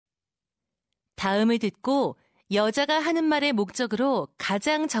다음을 듣고 여자가 하는 말의 목적으로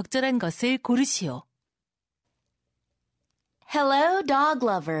가장 적절한 것을 고르시오. Hello, dog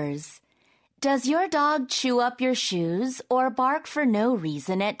lovers. Does your dog chew up your shoes or bark for no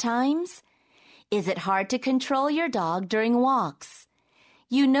reason at times? Is it hard to control your dog during walks?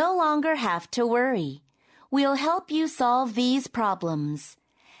 You no longer have to worry. We'll help you solve these problems.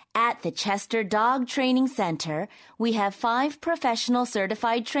 At the Chester Dog Training Center, we have 5 professional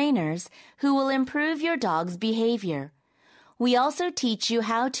certified trainers who will improve your dog's behavior. We also teach you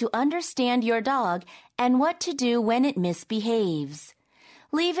how to understand your dog and what to do when it misbehaves.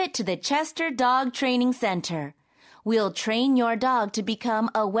 Leave it to the Chester Dog Training Center. We'll train your dog to become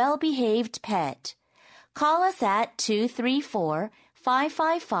a well-behaved pet. Call us at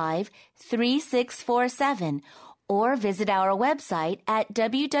 234-555-3647 or visit our website at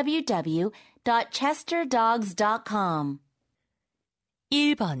www.chesterdogs.com.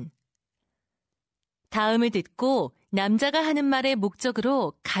 1번. 다음을 듣고 남자가 하는 말의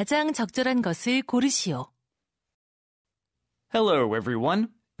목적으로 가장 적절한 것을 고르시오. Hello, everyone.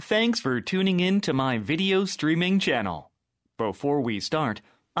 Thanks for tuning in to my video streaming channel. Before we start,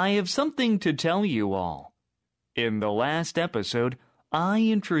 I have something to tell you all. In the last episode, I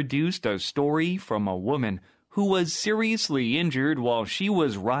introduced a story from a woman who was seriously injured while she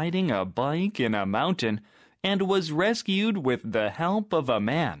was riding a bike in a mountain and was rescued with the help of a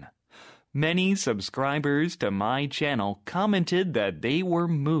man. Many subscribers to my channel commented that they were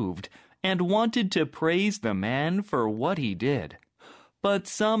moved and wanted to praise the man for what he did. But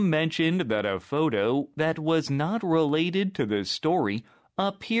some mentioned that a photo that was not related to the story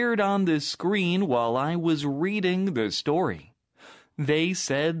appeared on the screen while I was reading the story. They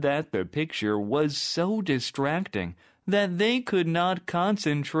said that the picture was so distracting that they could not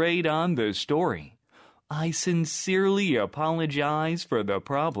concentrate on the story. I sincerely apologize for the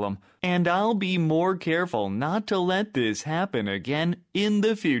problem, and I'll be more careful not to let this happen again in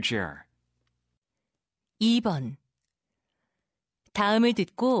the future. 2번. 다음을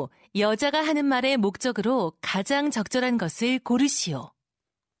듣고 여자가 하는 말의 목적으로 가장 적절한 것을 고르시오.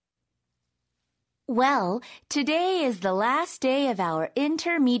 Well, today is the last day of our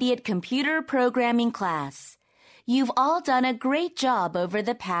intermediate computer programming class. You've all done a great job over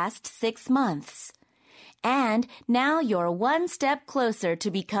the past 6 months. And now you're one step closer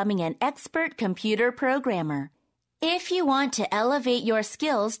to becoming an expert computer programmer. If you want to elevate your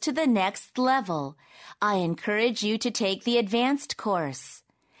skills to the next level, I encourage you to take the advanced course.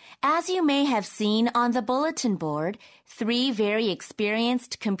 As you may have seen on the bulletin board, 3 very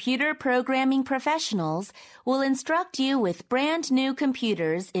experienced computer programming professionals will instruct you with brand new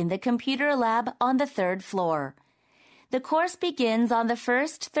computers in the computer lab on the 3rd floor. The course begins on the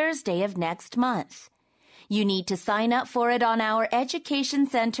first Thursday of next month. You need to sign up for it on our Education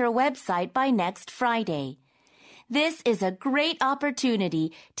Center website by next Friday. This is a great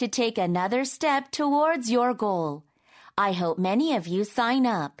opportunity to take another step towards your goal. I hope many of you sign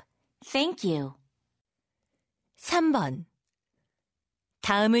up. Thank you. 3번.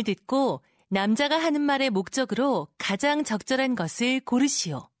 다음을 듣고 남자가 하는 말의 목적으로 가장 적절한 것을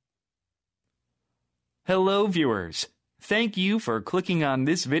고르시오. Hello, viewers. Thank you for clicking on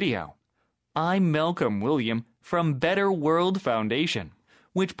this video. I'm Malcolm William from Better World Foundation,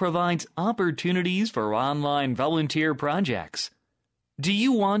 which provides opportunities for online volunteer projects. Do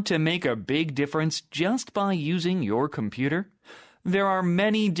you want to make a big difference just by using your computer? There are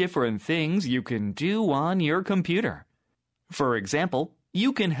many different things you can do on your computer. For example,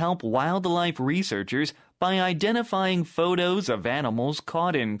 you can help wildlife researchers by identifying photos of animals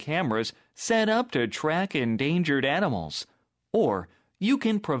caught in cameras set up to track endangered animals. Or you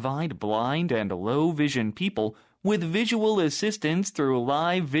can provide blind and low-vision people with visual assistance through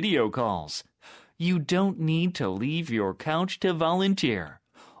live video calls. You don't need to leave your couch to volunteer.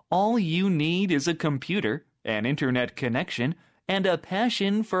 All you need is a computer, an internet connection, and a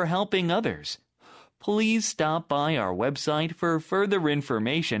passion for helping others. Please stop by our website for further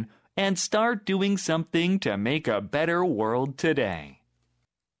information and start doing something to make a better world today.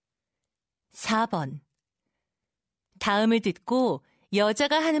 4번. 다음을 듣고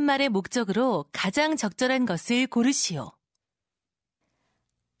여자가 하는 말의 목적으로 가장 적절한 것을 고르시오.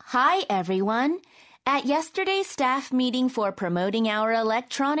 Hi, everyone. At yesterday's staff meeting for promoting our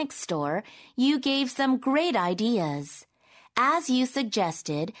electronics store, you gave some great ideas. As you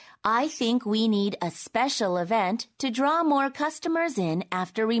suggested, I think we need a special event to draw more customers in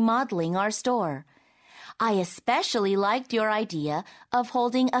after remodeling our store. I especially liked your idea of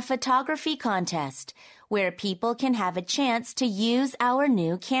holding a photography contest where people can have a chance to use our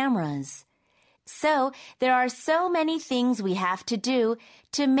new cameras. So there are so many things we have to do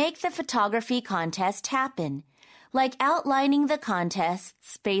to make the photography contest happen, like outlining the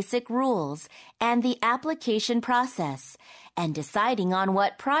contest's basic rules and the application process, and deciding on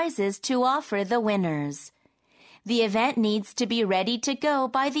what prizes to offer the winners. The event needs to be ready to go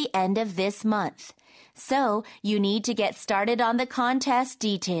by the end of this month, so you need to get started on the contest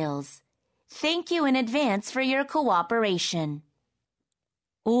details. Thank you in advance for your cooperation.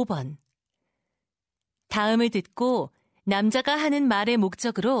 5번. 다음을 듣고 남자가 하는 말의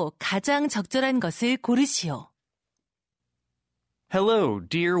목적으로 가장 적절한 것을 고르시오. Hello,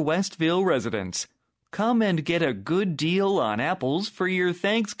 dear Westville residents. Come and get a good deal on apples for your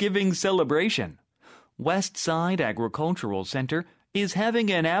Thanksgiving celebration. Westside Agricultural Center is having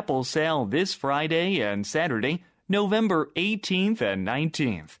an apple sale this Friday and Saturday, November 18th and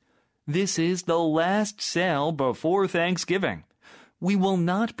 19th. This is the last sale before Thanksgiving. We will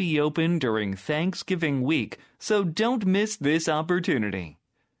not be open during Thanksgiving week, so don't miss this opportunity.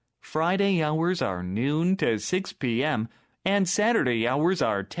 Friday hours are noon to 6 p.m., and Saturday hours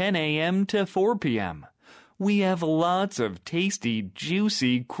are 10 a.m. to 4 p.m. We have lots of tasty,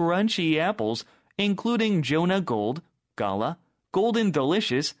 juicy, crunchy apples, including Jonah Gold, Gala, Golden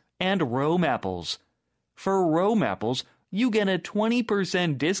Delicious, and Rome apples. For Rome apples, you get a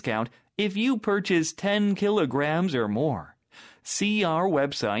 20% discount if you purchase 10 kilograms or more. See our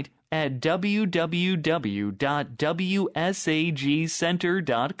website at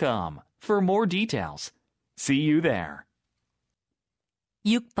www.wsagcenter.com for more details. See you there.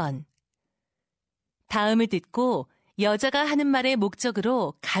 6번. 다음을 듣고 여자가 하는 말의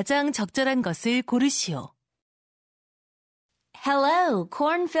목적으로 가장 적절한 것을 고르시오. Hello,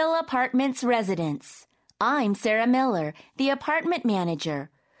 Cornville Apartments residents. I'm Sarah Miller, the apartment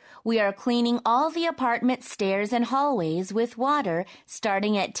manager. We are cleaning all the apartment stairs and hallways with water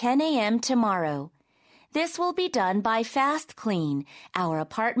starting at 10 a.m. tomorrow. This will be done by Fast Clean, our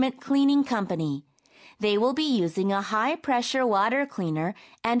apartment cleaning company. They will be using a high-pressure water cleaner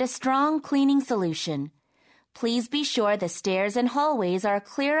and a strong cleaning solution. Please be sure the stairs and hallways are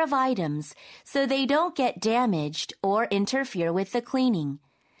clear of items so they don't get damaged or interfere with the cleaning.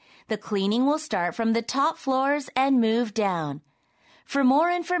 The cleaning will start from the top floors and move down. For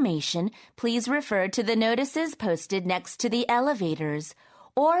more information, please refer to the notices posted next to the elevators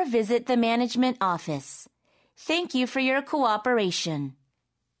or visit the management office. Thank you for your cooperation.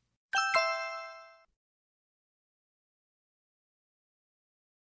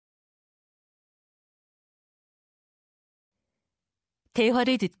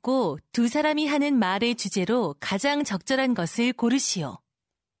 대화를 듣고 두 사람이 하는 말의 주제로 가장 적절한 것을 고르시오.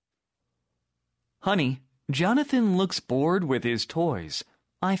 Honey, Jonathan looks bored with his toys.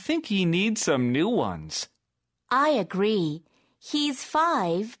 I think he needs some new ones. I agree. He's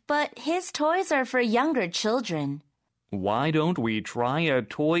 5, but his toys are for younger children. Why don't we try a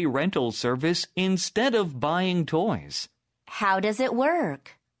toy rental service instead of buying toys? How does it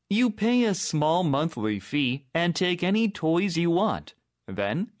work? You pay a small monthly fee and take any toys you want.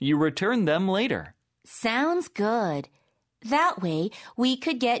 Then you return them later. Sounds good. That way, we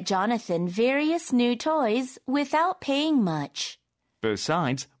could get Jonathan various new toys without paying much.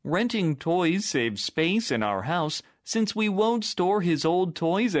 Besides, renting toys saves space in our house since we won't store his old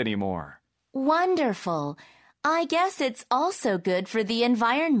toys anymore. Wonderful. I guess it's also good for the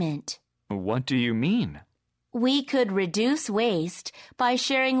environment. What do you mean? We could reduce waste by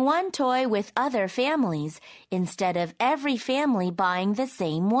sharing one toy with other families instead of every family buying the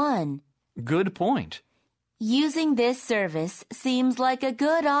same one. Good point. Using this service seems like a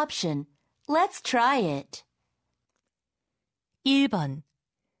good option. Let's try it. 1번.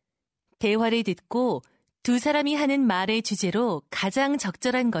 대화를 듣고 두 사람이 하는 말의 주제로 가장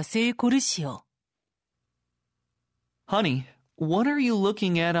적절한 것을 고르시오. Honey, what are you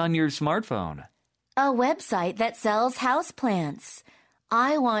looking at on your smartphone? A website that sells houseplants.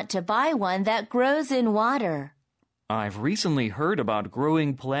 I want to buy one that grows in water. I've recently heard about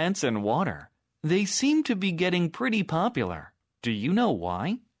growing plants in water. They seem to be getting pretty popular. Do you know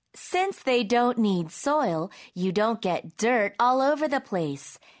why? Since they don't need soil, you don't get dirt all over the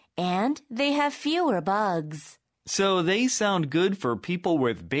place, and they have fewer bugs. So they sound good for people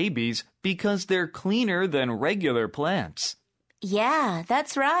with babies because they're cleaner than regular plants. Yeah,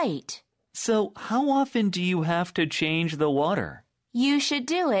 that's right. So how often do you have to change the water? You should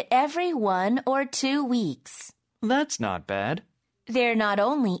do it every 1 or 2 weeks. That's not bad. They're not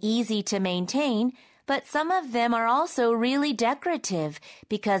only easy to maintain, but some of them are also really decorative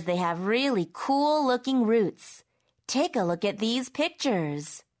because they have really cool-looking roots. Take a look at these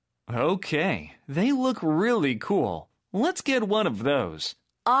pictures. Okay, they look really cool. Let's get one of those.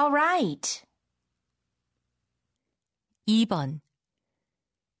 All right. 2번.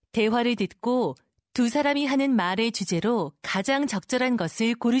 대화를 듣고 두 사람이 하는 말의 주제로 가장 적절한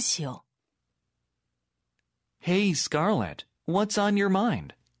것을 고르시오. Hey, Scarlett, what's on your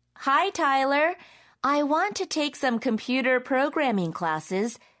mind? Hi, Tyler. I want to take some computer programming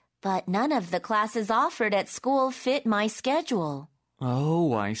classes, but none of the classes offered at school fit my schedule.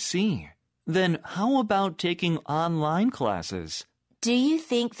 Oh, I see. Then how about taking online classes? Do you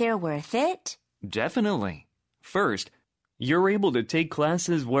think they're worth it? Definitely. First, you're able to take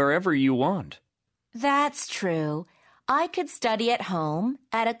classes wherever you want. That's true. I could study at home,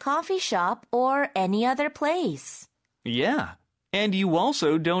 at a coffee shop, or any other place. Yeah, and you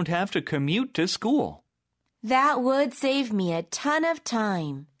also don't have to commute to school. That would save me a ton of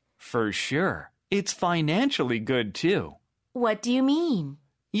time. For sure. It's financially good too. What do you mean?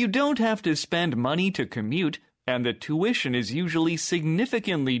 You don't have to spend money to commute, and the tuition is usually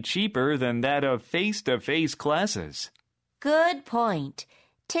significantly cheaper than that of face-to-face classes. Good point.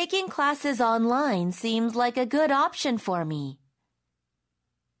 Taking classes online seems like a good option for me.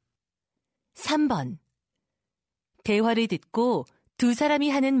 3번. 대화를 듣고 두 사람이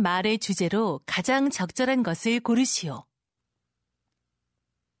하는 말의 주제로 가장 적절한 것을 고르시오.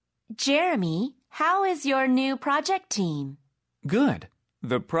 Jeremy, how is your new project team? Good.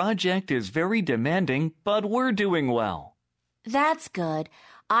 The project is very demanding, but we're doing well. That's good.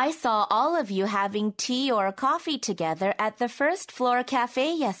 I saw all of you having tea or coffee together at the first floor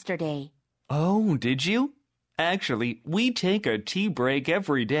cafe yesterday. Oh, did you? Actually, we take a tea break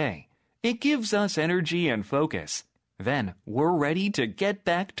every day. It gives us energy and focus. Then we're ready to get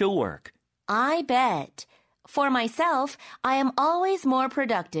back to work. I bet. For myself, I am always more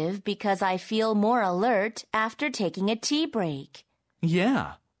productive because I feel more alert after taking a tea break.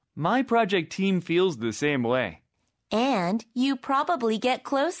 Yeah, my project team feels the same way. And you probably get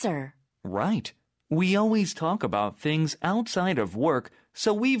closer. Right. We always talk about things outside of work,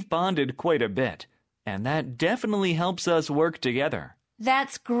 so we've bonded quite a bit. And that definitely helps us work together.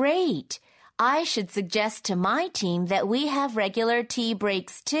 That's great. I should suggest to my team that we have regular tea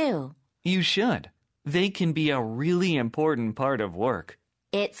breaks too. You should. They can be a really important part of work.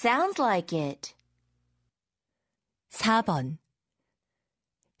 It sounds like it. 4번.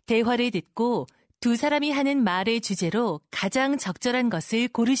 대화를 듣고 두 사람이 하는 말의 주제로 가장 적절한 것을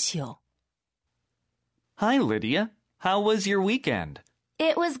고르시오. Hi, Lydia. How was your weekend?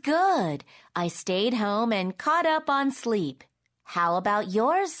 It was good. I stayed home and caught up on sleep. How about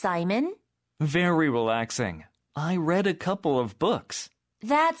yours, Simon? Very relaxing. I read a couple of books.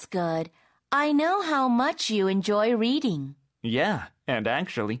 That's good. I know how much you enjoy reading. Yeah, and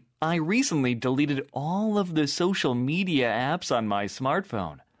actually, I recently deleted all of the social media apps on my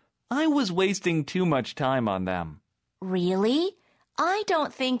smartphone. I was wasting too much time on them. Really? I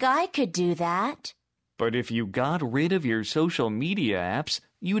don't think I could do that. But if you got rid of your social media apps,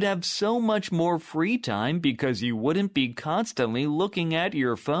 you'd have so much more free time because you wouldn't be constantly looking at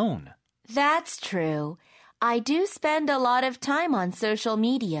your phone. That's true. I do spend a lot of time on social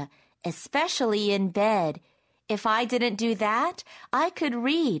media, especially in bed. If I didn't do that, I could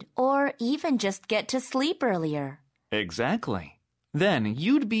read or even just get to sleep earlier. Exactly. Then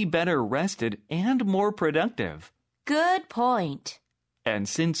you'd be better rested and more productive. Good point. And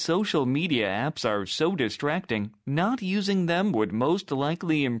since social media apps are so distracting, not using them would most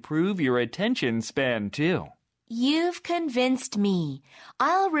likely improve your attention span too. You've convinced me.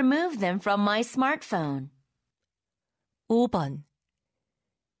 I'll remove them from my smartphone. 5번.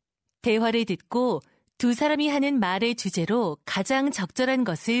 대화를 듣고 두 사람이 하는 말의 주제로 가장 적절한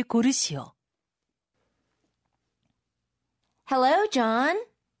것을 고르시오. Hello, John.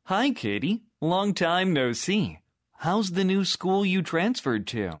 Hi, Katie. Long time no see. How's the new school you transferred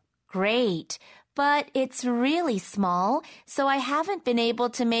to? Great, but it's really small, so I haven't been able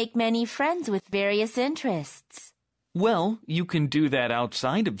to make many friends with various interests. Well, you can do that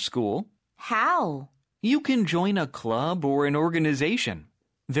outside of school. How? You can join a club or an organization.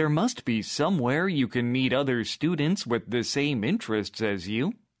 There must be somewhere you can meet other students with the same interests as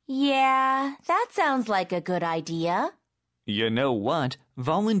you. Yeah, that sounds like a good idea. You know what?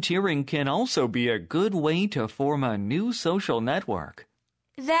 Volunteering can also be a good way to form a new social network.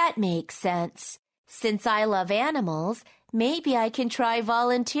 That makes sense. Since I love animals, maybe I can try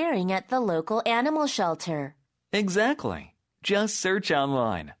volunteering at the local animal shelter. Exactly. Just search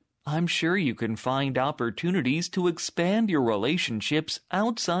online. I'm sure you can find opportunities to expand your relationships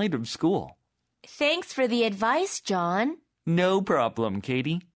outside of school. Thanks for the advice, John. No problem,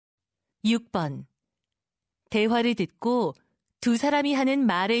 Katie. 6번. 대화를 듣고 두 사람이 하는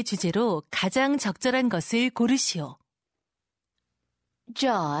말의 주제로 가장 적절한 것을 고르시오.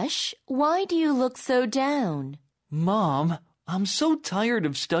 Josh, why do you look so down? Mom, I'm so tired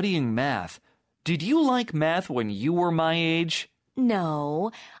of studying math. Did you like math when you were my age?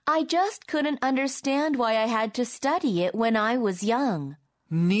 No, I just couldn't understand why I had to study it when I was young.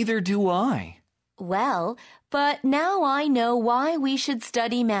 Neither do I. Well, but now I know why we should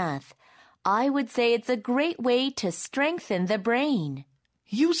study math. I would say it's a great way to strengthen the brain.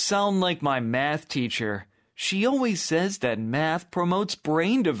 You sound like my math teacher. She always says that math promotes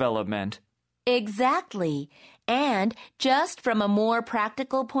brain development. Exactly. And just from a more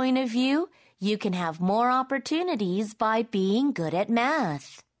practical point of view, you can have more opportunities by being good at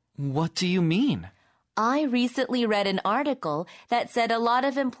math. What do you mean? I recently read an article that said a lot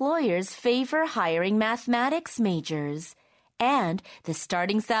of employers favor hiring mathematics majors, and the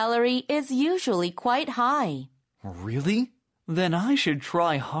starting salary is usually quite high. Really? Then I should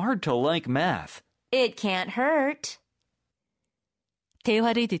try hard to like math. It can't hurt.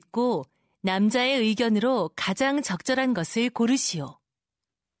 대화를 듣고 남자의 의견으로 가장 적절한 것을 고르시오.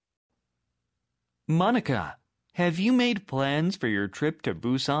 Monica, have you made plans for your trip to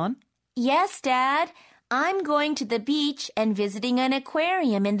Busan? Yes, Dad. I'm going to the beach and visiting an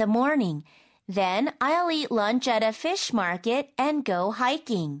aquarium in the morning. Then I'll eat lunch at a fish market and go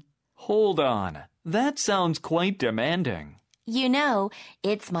hiking. Hold on. That sounds quite demanding. You know,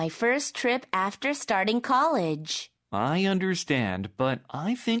 it's my first trip after starting college. I understand, but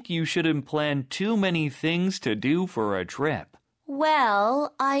I think you shouldn't plan too many things to do for a trip.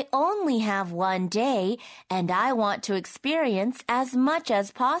 Well, I only have one day, and I want to experience as much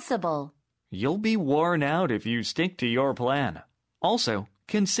as possible. You'll be worn out if you stick to your plan. Also,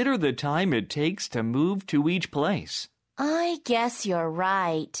 consider the time it takes to move to each place. I guess you're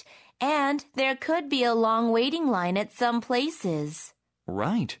right. And there could be a long waiting line at some places.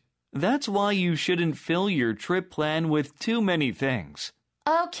 Right. That's why you shouldn't fill your trip plan with too many things.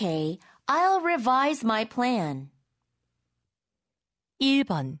 Okay, I'll revise my plan.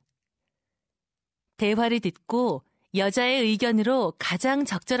 1번. 대화를 듣고 여자의 의견으로 가장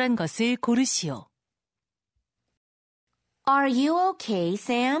적절한 것을 고르시오. Are you okay,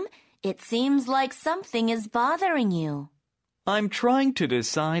 Sam? It seems like something is bothering you. I'm trying to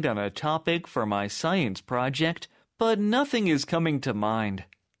decide on a topic for my science project, but nothing is coming to mind.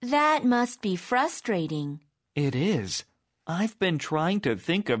 That must be frustrating. It is. I've been trying to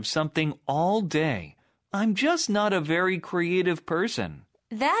think of something all day. I'm just not a very creative person.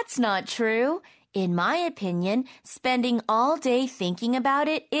 That's not true. In my opinion, spending all day thinking about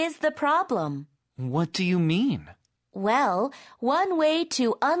it is the problem. What do you mean? Well, one way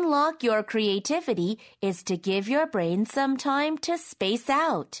to unlock your creativity is to give your brain some time to space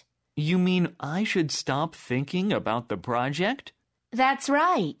out. You mean I should stop thinking about the project? That's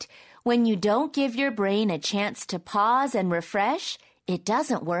right. When you don't give your brain a chance to pause and refresh, it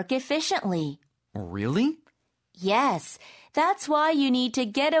doesn't work efficiently. Really? Yes, that's why you need to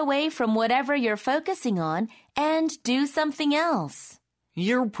get away from whatever you're focusing on and do something else.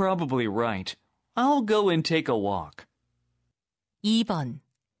 You're probably right. I'll go and take a walk. 2번.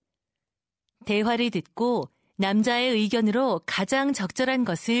 대화를 듣고 남자의 의견으로 가장 적절한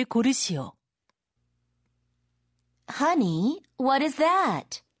것을 고르시오. Honey, what is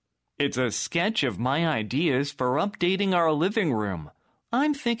that? It's a sketch of my ideas for updating our living room.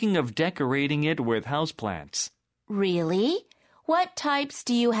 I'm thinking of decorating it with houseplants. Really? What types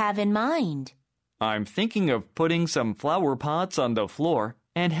do you have in mind? I'm thinking of putting some flower pots on the floor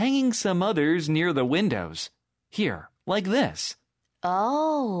and hanging some others near the windows. Here, like this.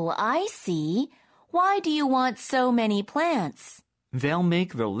 Oh, I see. Why do you want so many plants? They'll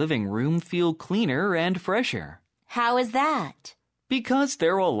make the living room feel cleaner and fresher. How is that? Because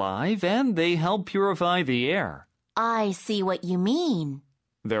they're alive and they help purify the air. I see what you mean.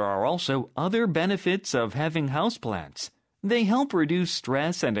 There are also other benefits of having houseplants. They help reduce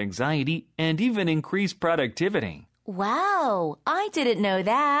stress and anxiety and even increase productivity. Wow, I didn't know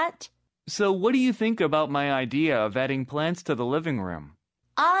that. So what do you think about my idea of adding plants to the living room?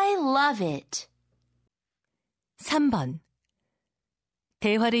 I love it. 3번.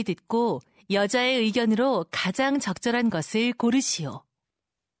 대화를 듣고 여자의 의견으로 가장 적절한 것을 고르시오.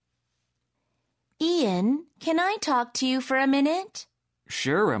 Ian, can I talk to you for a minute?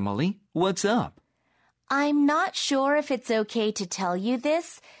 Sure, Emily. What's up? I'm not sure if it's okay to tell you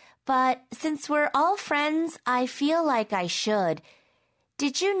this, but since we're all friends, I feel like I should.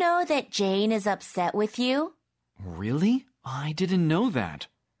 Did you know that Jane is upset with you? Really? I didn't know that.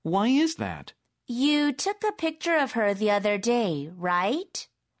 Why is that? You took a picture of her the other day, right?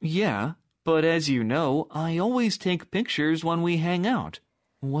 Yeah, but as you know, I always take pictures when we hang out.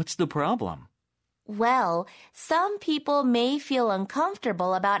 What's the problem? Well, some people may feel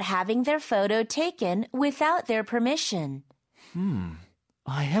uncomfortable about having their photo taken without their permission.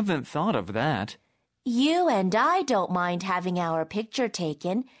 I haven't thought of that. You and I don't mind having our picture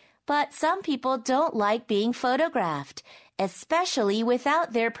taken, but some people don't like being photographed, especially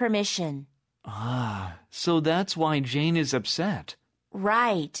without their permission. So that's why Jane is upset.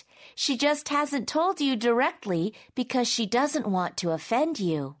 Right. She just hasn't told you directly because she doesn't want to offend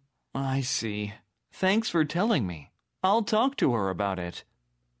you. I see. Thanks for telling me. I'll talk to her about it.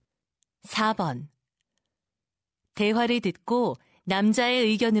 4번. 대화를 듣고 남자의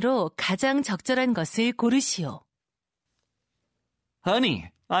의견으로 가장 적절한 것을 고르시오.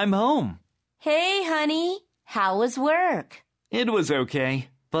 Honey, I'm home. Hey, honey. How was work? It was okay,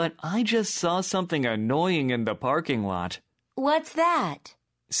 but I just saw something annoying in the parking lot. What's that?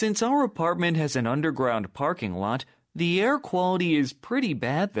 Since our apartment has an underground parking lot, the air quality is pretty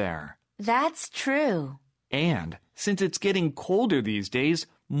bad there. That's true. And since it's getting colder these days,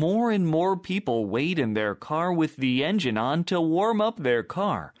 more and more people wait in their car with the engine on to warm up their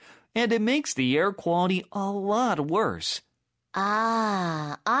car, and it makes the air quality a lot worse.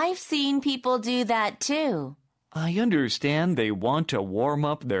 I've seen people do that too. I understand they want to warm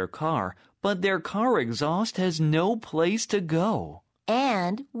up their car, but their car exhaust has no place to go.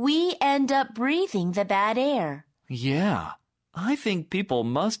 And we end up breathing the bad air. Yeah, I think people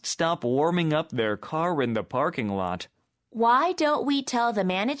must stop warming up their car in the parking lot. Why don't we tell the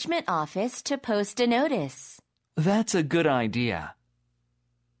management office to post a notice? That's a good idea.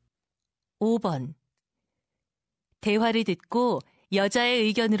 5번. 대화를 듣고 여자의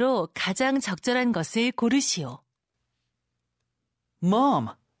의견으로 가장 적절한 것을 고르시오. Mom,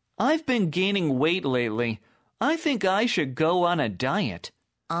 I've been gaining weight lately. I think I should go on a diet.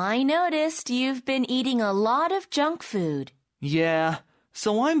 I noticed you've been eating a lot of junk food. Yeah,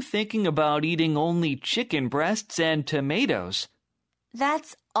 so I'm thinking about eating only chicken breasts and tomatoes.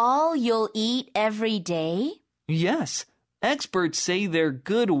 That's all you'll eat every day? Yes, experts say they're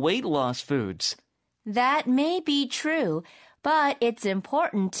good weight loss foods. That may be true, but it's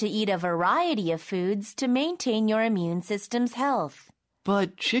important to eat a variety of foods to maintain your immune system's health.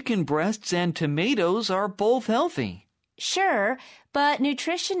 But chicken breasts and tomatoes are both healthy. Sure, but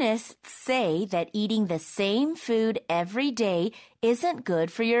nutritionists say that eating the same food every day isn't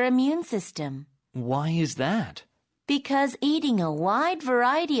good for your immune system. Why is that? Because eating a wide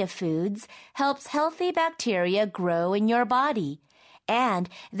variety of foods helps healthy bacteria grow in your body, and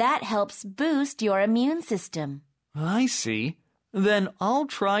that helps boost your immune system. I see. Then I'll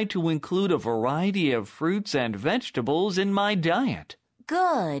try to include a variety of fruits and vegetables in my diet.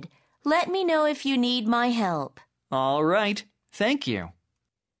 Good. Let me know if you need my help. All right. Thank you.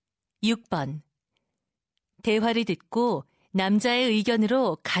 6번. 대화를 듣고 남자의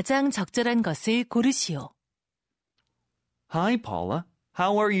의견으로 가장 적절한 것을 고르시오. Hi, Paula.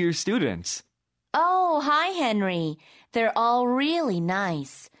 How are your students? Oh, hi, Henry. They're all really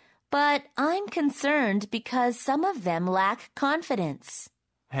nice. But I'm concerned because some of them lack confidence.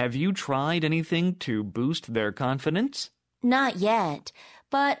 Have you tried anything to boost their confidence? Not yet,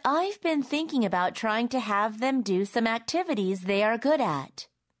 but I've been thinking about trying to have them do some activities they are good at.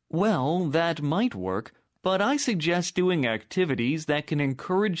 Well, that might work, but I suggest doing activities that can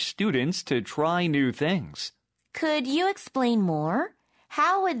encourage students to try new things. Could you explain more?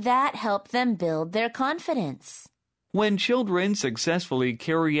 How would that help them build their confidence? When children successfully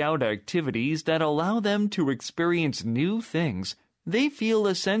carry out activities that allow them to experience new things, they feel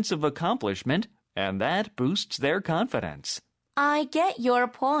a sense of accomplishment, and that boosts their confidence. I get your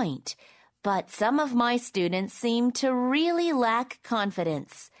point, but some of my students seem to really lack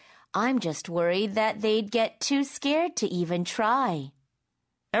confidence. I'm just worried that they'd get too scared to even try.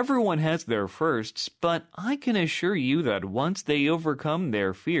 Everyone has their firsts, but I can assure you that once they overcome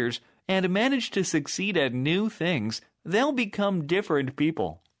their fears and manage to succeed at new things, they'll become different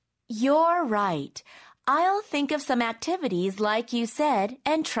people. You're right. I'll think of some activities like you said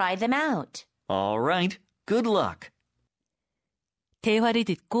and try them out. All right. Good luck. 대화를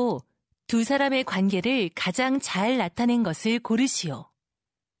듣고 두 사람의 관계를 가장 잘 나타낸 것을 고르시오.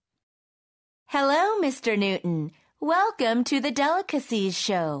 Hello, Mr. Newton. Welcome to the Delicacies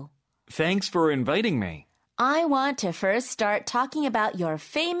Show. Thanks for inviting me. I want to first start talking about your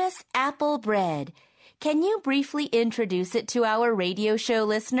famous apple bread. Can you briefly introduce it to our radio show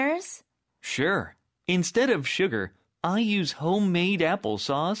listeners? Sure. Instead of sugar, I use homemade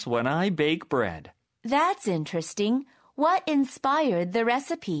applesauce when I bake bread. That's interesting. What inspired the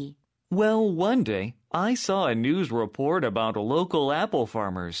recipe? Well, one day, I saw a news report about local apple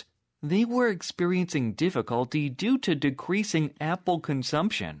farmers. They were experiencing difficulty due to decreasing apple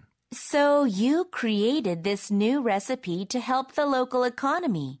consumption. So you created this new recipe to help the local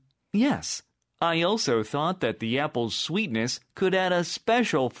economy. Yes, I also thought that the apple's sweetness could add a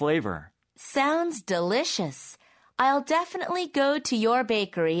special flavor. Sounds delicious. I'll definitely go to your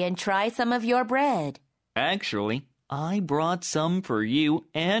bakery and try some of your bread. Actually, I brought some for you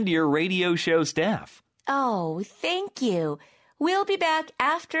and your radio show staff. Oh, thank you. We'll be back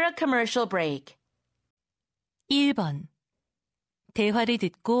after a commercial break. 1번. 대화를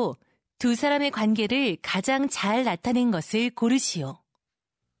듣고 두 사람의 관계를 가장 잘 나타낸 것을 고르시오.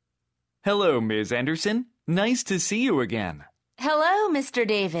 Hello, Ms. Anderson. Nice to see you again. Hello, Mr.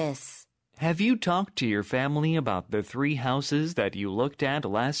 Davis. Have you talked to your family about the 3 houses that you looked at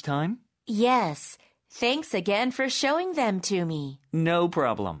last time? Yes. Thanks again for showing them to me. No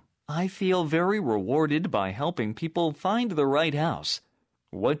problem. I feel very rewarded by helping people find the right house.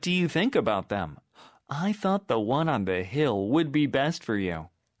 What do you think about them? I thought the one on the hill would be best for you.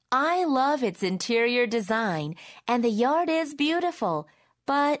 I love its interior design, and the yard is beautiful,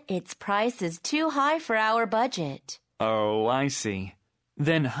 but its price is too high for our budget. Oh, I see.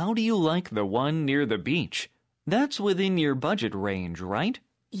 Then how do you like the one near the beach? That's within your budget range, right?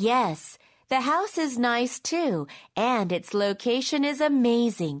 Yes, the house is nice too, and its location is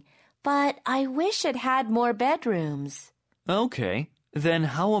amazing, but I wish it had more bedrooms. Okay, then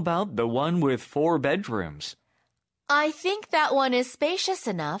how about the one with 4 bedrooms? I think that one is spacious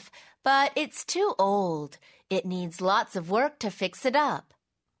enough, but it's too old. It needs lots of work to fix it up.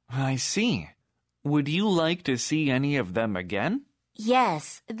 I see. Would you like to see any of them again?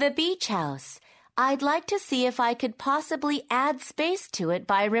 Yes, the beach house. I'd like to see if I could possibly add space to it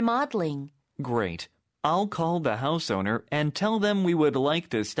by remodeling. Great. I'll call the house owner and tell them we would like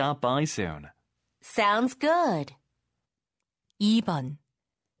to stop by soon. Sounds good. 2번.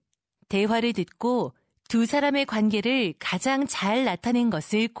 대화를 듣고 두 사람의 관계를 가장 잘 나타낸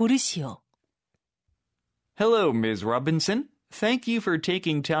것을 고르시오. Hello, Ms. Robinson. Thank you for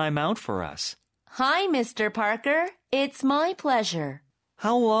taking time out for us. Hi, Mr. Parker. It's my pleasure.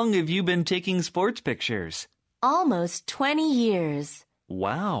 How long have you been taking sports pictures? Almost 20 years.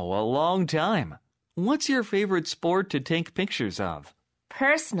 Wow, a long time. What's your favorite sport to take pictures of?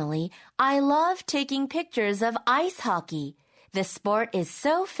 Personally, I love taking pictures of ice hockey. The sport is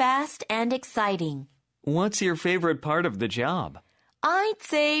so fast and exciting. What's your favorite part of the job? I'd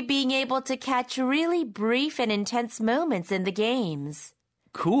say being able to catch really brief and intense moments in the games.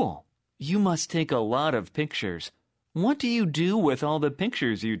 Cool. You must take a lot of pictures. What do you do with all the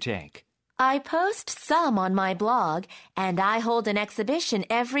pictures you take? I post some on my blog, and I hold an exhibition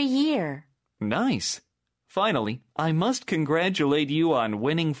every year. Nice. Finally, I must congratulate you on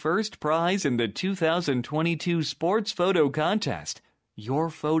winning first prize in the 2022 Sports Photo Contest.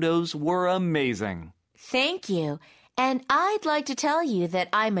 Your photos were amazing. Thank you. And I'd like to tell you that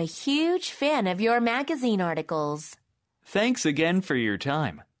I'm a huge fan of your magazine articles. Thanks again for your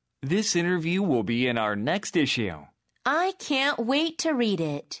time. This interview will be in our next issue. I can't wait to read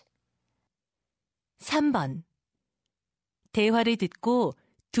it. 3번. 대화를 듣고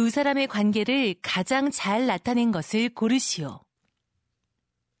두 사람의 관계를 가장 잘 나타낸 것을 고르시오.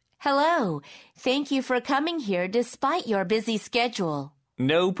 Hello. Thank you for coming here despite your busy schedule.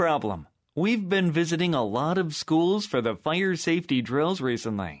 No problem. We've been visiting a lot of schools for the fire safety drills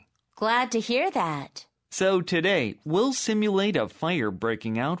recently. Glad to hear that. So today, we'll simulate a fire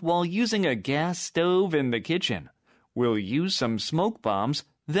breaking out while using a gas stove in the kitchen. We'll use some smoke bombs,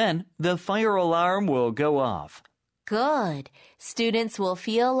 then the fire alarm will go off. Good. Students will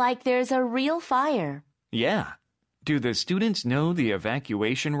feel like there's a real fire. Yeah. Do the students know the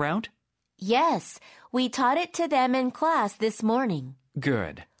evacuation route? Yes, we taught it to them in class this morning.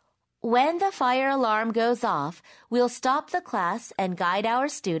 Good. When the fire alarm goes off, we'll stop the class and guide our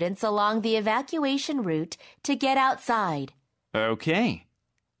students along the evacuation route to get outside. Okay.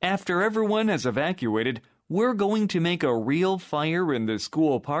 After everyone has evacuated, we're going to make a real fire in the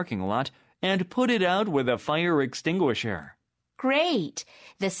school parking lot and put it out with a fire extinguisher. Great!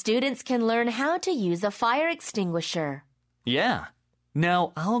 The students can learn how to use a fire extinguisher. Yeah.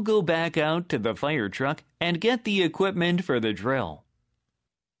 Now I'll go back out to the fire truck and get the equipment for the drill.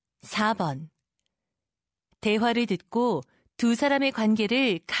 4번. 대화를 듣고 두 사람의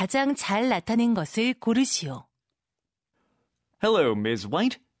관계를 가장 잘 나타낸 것을 고르시오. Hello, Ms.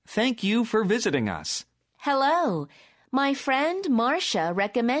 White. Thank you for visiting us. Hello. My friend Marcia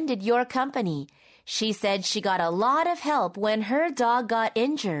recommended your company. She said she got a lot of help when her dog got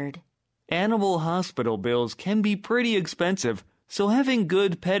injured. Animal hospital bills can be pretty expensive, so having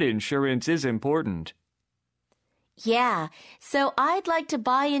good pet insurance is important. Yeah, so I'd like to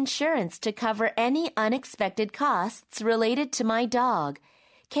buy insurance to cover any unexpected costs related to my dog.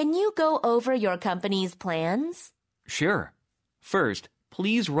 Can you go over your company's plans? Sure. First,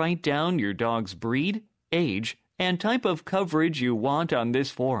 please write down your dog's breed, age, and type of coverage you want on this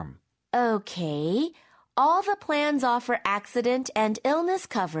form. Okay. All the plans offer accident and illness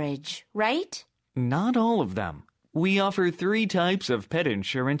coverage, right? Not all of them. We offer 3 types of pet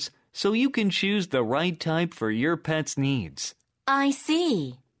insurance, so you can choose the right type for your pet's needs. I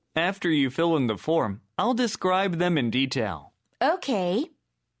see. After you fill in the form, I'll describe them in detail. Okay.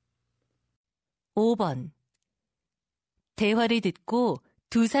 5번. 대화를 듣고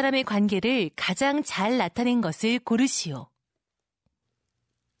두 사람의 관계를 가장 잘 나타낸 것을 고르시오.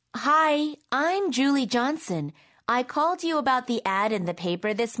 Hi, I'm Julie Johnson. I called you about the ad in the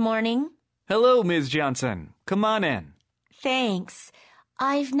paper this morning. Hello, Ms. Johnson. Come on in. Thanks.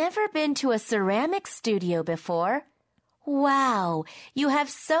 I've never been to a ceramic studio before. Wow, you have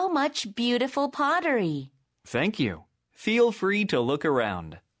so much beautiful pottery. Thank you. Feel free to look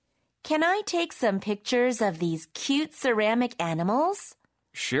around. Can I take some pictures of these cute ceramic animals?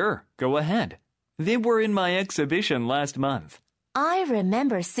 Sure, go ahead. They were in my exhibition last month. I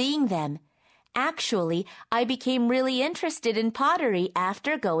remember seeing them. Actually, I became really interested in pottery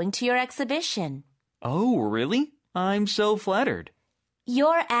after going to your exhibition. Oh, really? I'm so flattered.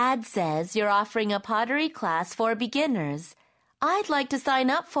 Your ad says you're offering a pottery class for beginners. I'd like to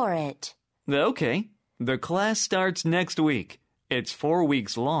sign up for it. Okay. The class starts next week. It's 4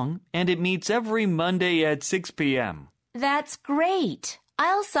 weeks long, and it meets every Monday at 6 p.m. That's great.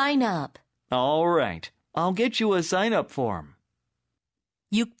 I'll sign up. All right. I'll get you a sign-up form.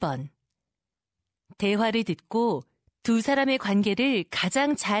 6번. 대화를 듣고 두 사람의 관계를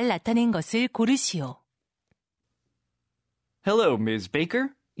가장 잘 나타낸 것을 고르시오. Hello, Ms. Baker.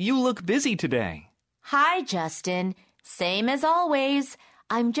 You look busy today. Hi, Justin. Same as always.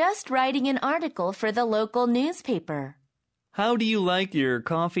 I'm just writing an article for the local newspaper. How do you like your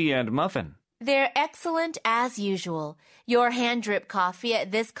coffee and muffin? They're excellent as usual. Your hand-drip coffee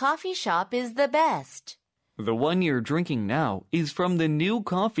at this coffee shop is the best. The one you're drinking now is from the new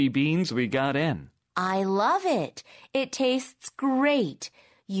coffee beans we got in. I love it. It tastes great.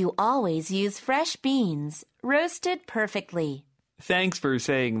 You always use fresh beans, roasted perfectly. Thanks for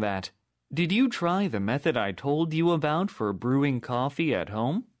saying that. Did you try the method I told you about for brewing coffee at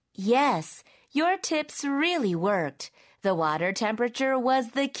home? Yes, your tips really worked. The water temperature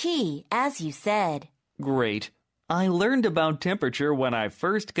was the key, as you said. Great. I learned about temperature when I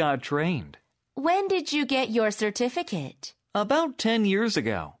first got trained. When did you get your certificate? About 10 years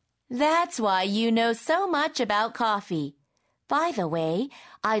ago. That's why you know so much about coffee. By the way,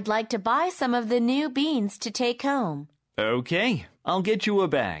 I'd like to buy some of the new beans to take home. Okay, I'll get you a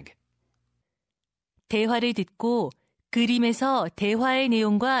bag. 대화를 듣고 그림에서 대화의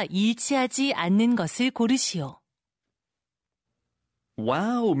내용과 일치하지 않는 것을 고르시오.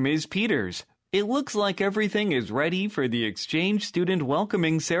 Wow, Ms. Peters. It looks like everything is ready for the exchange student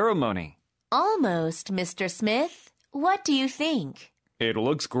welcoming ceremony. Almost, Mr. Smith. What do you think? It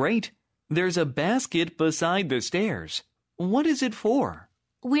looks great. There's a basket beside the stairs. What is it for?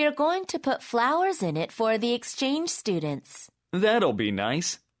 We're going to put flowers in it for the exchange students. That'll be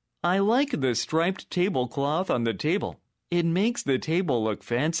nice. I like the striped tablecloth on the table. It makes the table look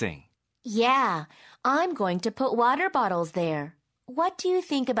fancy. Yeah, I'm going to put water bottles there. What do you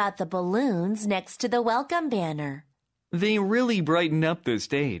think about the balloons next to the welcome banner? They really brighten up the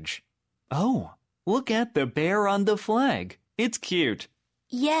stage. Oh, look at the bear on the flag. It's cute.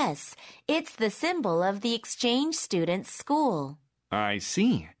 Yes, it's the symbol of the exchange students' school. I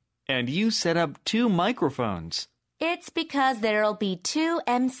see. And you set up 2 microphones. It's because there'll be 2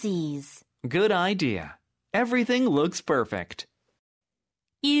 MCs. Good idea. Everything looks perfect.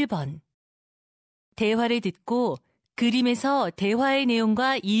 1번. 대화를 듣고 그림에서 대화의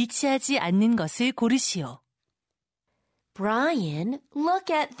내용과 일치하지 않는 것을 고르시오. Brian, look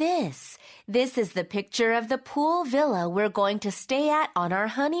at this. This is the picture of the pool villa we're going to stay at on our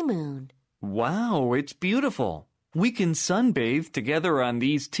honeymoon. Wow, it's beautiful. We can sunbathe together on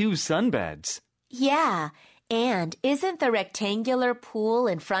these 2 sunbeds. Yeah, and isn't the rectangular pool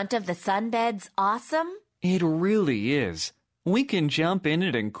in front of the sunbeds awesome? It really is. We can jump in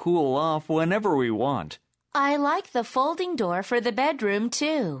it and cool off whenever we want. I like the folding door for the bedroom,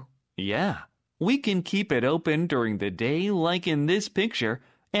 too. Yeah, we can keep it open during the day like in this picture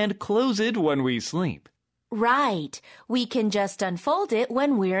and close it when we sleep. Right. We can just unfold it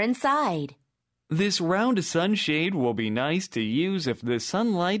when we're inside. This round sunshade will be nice to use if the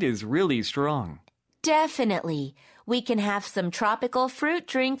sunlight is really strong. Definitely. We can have some tropical fruit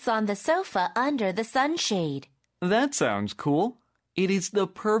drinks on the sofa under the sunshade. That sounds cool. It is the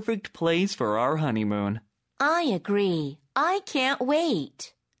perfect place for our honeymoon. I agree. I can't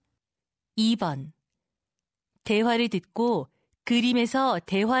wait. 2번. 대화를 듣고 그림에서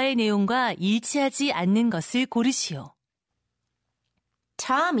대화의 내용과 일치하지 않는 것을 고르시오.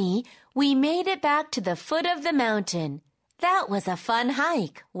 Tommy, we made it back to the foot of the mountain. That was a fun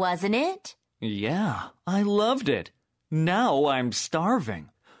hike, wasn't it? Yeah, I loved it. Now I'm starving.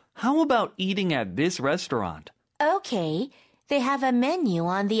 How about eating at this restaurant? Okay, they have a menu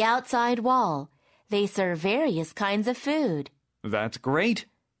on the outside wall. They serve various kinds of food. That's great.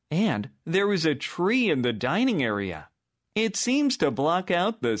 And there is a tree in the dining area. It seems to block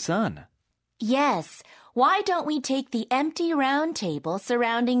out the sun. Yes, why don't we take the empty round table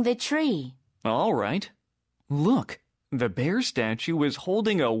surrounding the tree? All right. Look, the bear statue is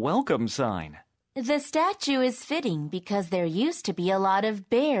holding a welcome sign. The statue is fitting because there used to be a lot of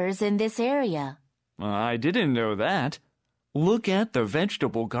bears in this area. I didn't know that. Look at the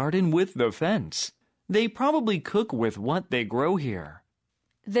vegetable garden with the fence. They probably cook with what they grow here.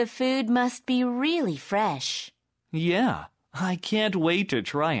 The food must be really fresh. Yeah, I can't wait to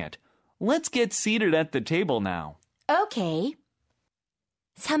try it. Let's get seated at the table now. Okay.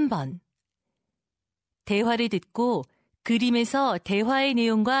 3번. 대화를 듣고 그림에서 대화의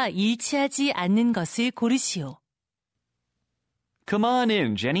내용과 일치하지 않는 것을 고르시오. Come on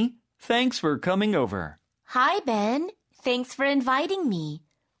in, Jenny. Thanks for coming over. Hi, Ben. Thanks for inviting me.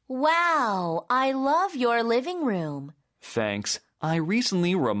 Wow, I love your living room. Thanks. I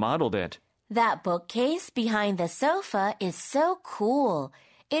recently remodeled it. That bookcase behind the sofa is so cool.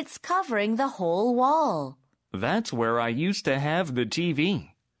 It's covering the whole wall. That's where I used to have the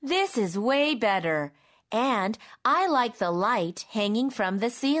TV. This is way better. And I like the light hanging from the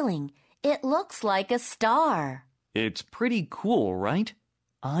ceiling. It looks like a star. It's pretty cool, right?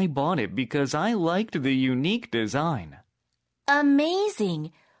 I bought it because I liked the unique design.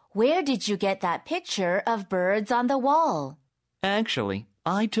 Amazing! Where did you get that picture of birds on the wall? Actually,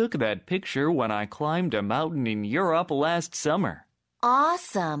 I took that picture when I climbed a mountain in Europe last summer.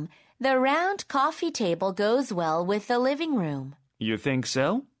 Awesome! The round coffee table goes well with the living room. You think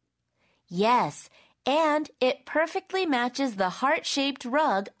so? Yes, and it perfectly matches the heart-shaped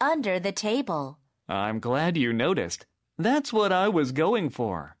rug under the table. I'm glad you noticed. That's what I was going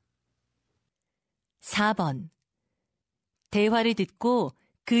for. 4번. 대화를 듣고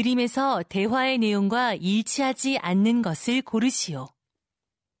그림에서 대화의 내용과 일치하지 않는 것을 고르시오.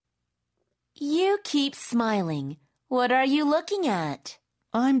 You keep smiling. What are you looking at?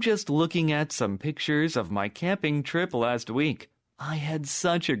 I'm just looking at some pictures of my camping trip last week. I had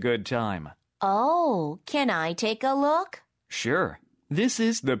such a good time. Oh, can I take a look? Sure. This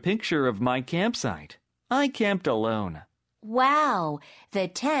is the picture of my campsite. I camped alone. Wow, the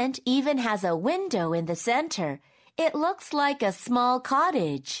tent even has a window in the center. It looks like a small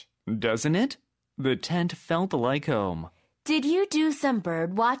cottage. Doesn't it? The tent felt like home. Did you do some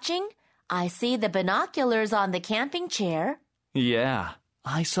bird watching? I see the binoculars on the camping chair. Yeah,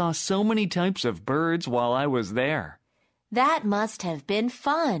 I saw so many types of birds while I was there. That must have been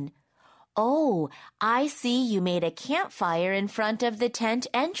fun. Oh, I see you made a campfire in front of the tent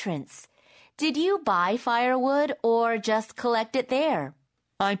entrance. Did you buy firewood or just collect it there?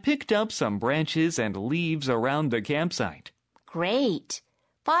 I picked up some branches and leaves around the campsite. Great.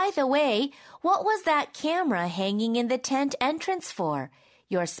 By the way, what was that camera hanging in the tent entrance for?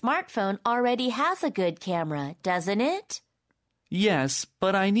 Your smartphone already has a good camera, doesn't it? Yes,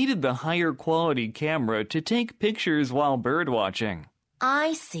 but I needed the higher quality camera to take pictures while birdwatching.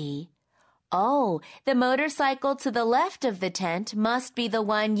 I see. Oh, the motorcycle to the left of the tent must be the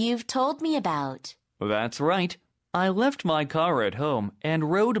one you've told me about. That's right. I left my car at home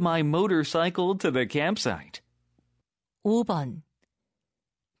and rode my motorcycle to the campsite. 5번.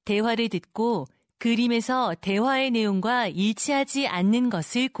 대화를 듣고 그림에서 대화의 내용과 일치하지 않는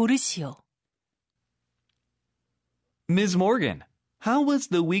것을 고르시오. Ms. Morgan, how was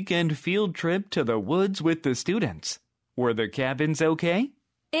the weekend field trip to the woods with the students? Were the cabins okay?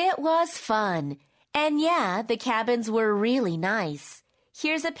 It was fun. And yeah, the cabins were really nice.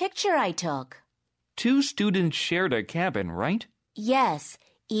 Here's a picture I took. 2 students shared a cabin, right? Yes,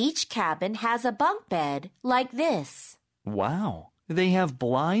 each cabin has a bunk bed like this. Wow, they have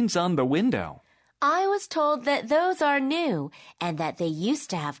blinds on the window. I was told that those are new and that they used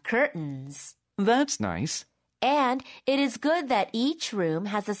to have curtains. That's nice. And it is good that each room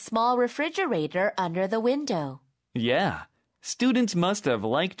has a small refrigerator under the window. Yeah, students must have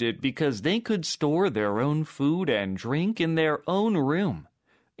liked it because they could store their own food and drink in their own room.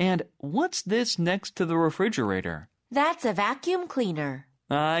 And what's this next to the refrigerator? That's a vacuum cleaner.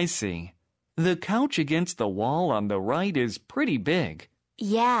 I see. The couch against the wall on the right is pretty big.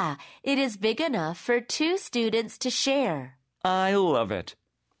 Yeah, it is big enough for 2 students to share. I love it.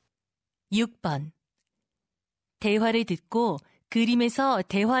 6번. 대화를 듣고 그림에서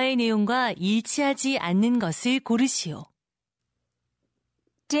대화의 내용과 일치하지 않는 것을 고르시오.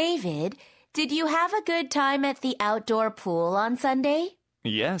 David, did you have a good time at the outdoor pool on Sunday?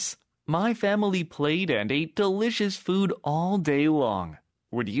 Yes, my family played and ate delicious food all day long.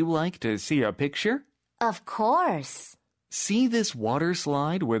 Would you like to see a picture? Of course. See this water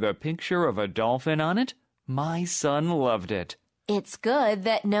slide with a picture of a dolphin on it? My son loved it. It's good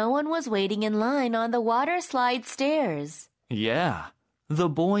that no one was waiting in line on the water slide stairs. Yeah, the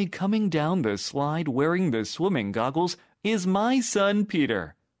boy coming down the slide wearing the swimming goggles is my son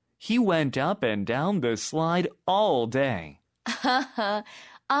Peter. He went up and down the slide all day.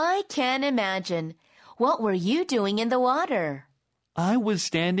 I can imagine. What were you doing in the water? I was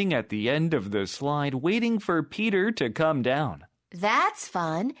standing at the end of the slide waiting for Peter to come down. That's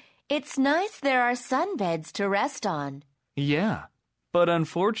fun. It's nice there are sunbeds to rest on. Yeah, but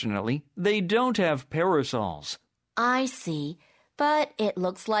unfortunately, they don't have parasols. I see, but it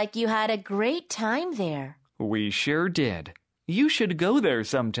looks like you had a great time there. We sure did. You should go there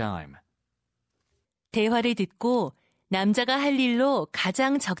sometime. 대화를 듣고 남자가 할 일로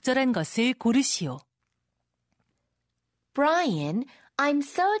가장 적절한 것을 고르시오. Brian, I'm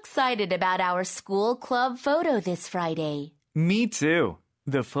so excited about our school club photo this Friday. Me too.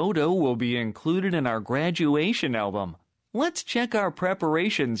 The photo will be included in our graduation album. Let's check our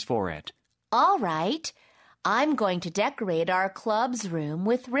preparations for it. All right. I'm going to decorate our club's room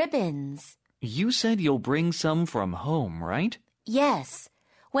with ribbons. You said you'll bring some from home, right? Yes.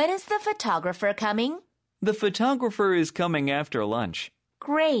 When is the photographer coming? The photographer is coming after lunch.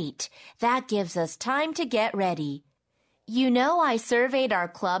 Great. That gives us time to get ready. You know I surveyed our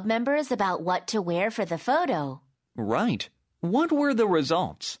club members about what to wear for the photo. Right. What were the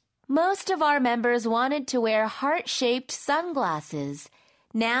results? Most of our members wanted to wear heart-shaped sunglasses.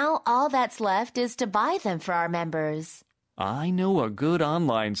 Now all that's left is to buy them for our members. I know a good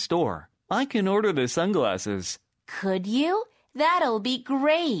online store. I can order the sunglasses. Could you? That'll be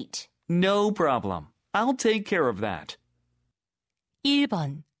great. No problem. I'll take care of that.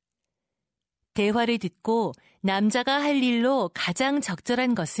 1번. 대화를 듣고 남자가 할 일로 가장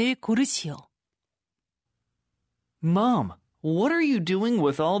적절한 것을 고르시오. Mom, what are you doing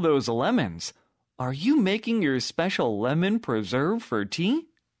with all those lemons? Are you making your special lemon preserve for tea?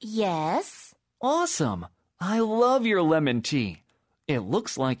 Yes. Awesome! I love your lemon tea. It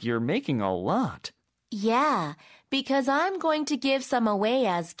looks like you're making a lot. Yeah, because I'm going to give some away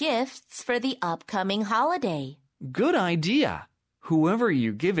as gifts for the upcoming holiday. Good idea. Whoever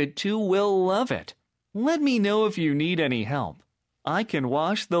you give it to will love it. Let me know if you need any help. I can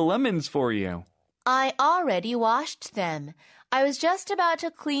wash the lemons for you. I already washed them. I was just about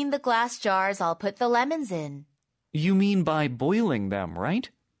to clean the glass jars I'll put the lemons in. You mean by boiling them, right?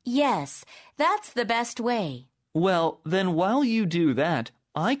 Yes, that's the best way. Well, then while you do that,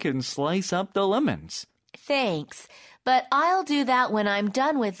 I can slice up the lemons. Thanks, but I'll do that when I'm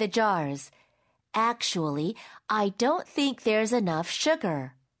done with the jars. Actually, I don't think there's enough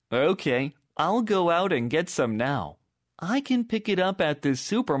sugar. Okay, I'll go out and get some now. I can pick it up at the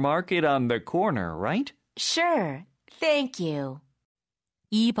supermarket on the corner, right? Sure, thank you.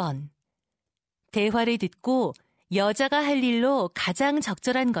 2번. 대화를 듣고 여자가 할 일로 가장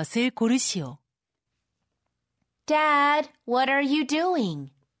적절한 것을 고르시오. Dad, what are you doing?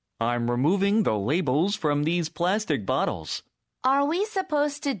 I'm removing the labels from these plastic bottles. Are we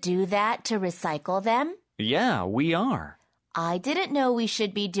supposed to do that to recycle them? Yeah, we are. I didn't know we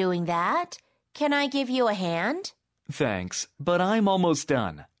should be doing that. Can I give you a hand? Thanks, but I'm almost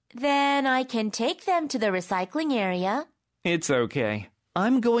done. Then I can take them to the recycling area. It's okay.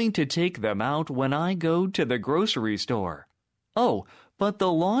 I'm going to take them out when I go to the grocery store. Oh, but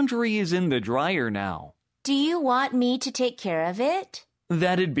the laundry is in the dryer now. Do you want me to take care of it?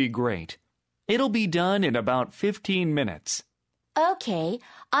 That'd be great. It'll be done in about 15 minutes. Okay,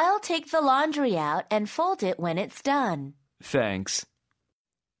 I'll take the laundry out and fold it when it's done. Thanks.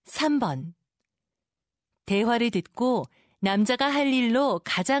 3번. 대화를 듣고 남자가 할 일로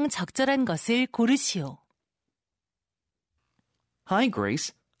가장 적절한 것을 고르시오. Hi,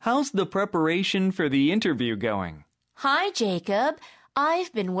 Grace. How's the preparation for the interview going? Hi, Jacob.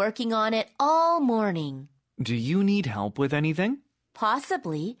 I've been working on it all morning. Do you need help with anything?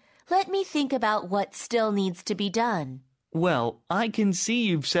 Possibly. Let me think about what still needs to be done. Well, I can see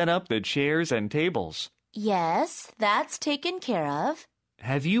you've set up the chairs and tables. Yes, that's taken care of.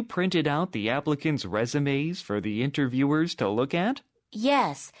 Have you printed out the applicants' resumes for the interviewers to look at?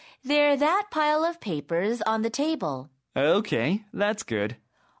 Yes, they're that pile of papers on the table. Okay, that's good.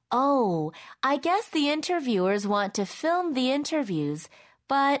 Oh, I guess the interviewers want to film the interviews,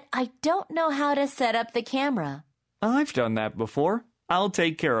 but I don't know how to set up the camera. I've done that before. I'll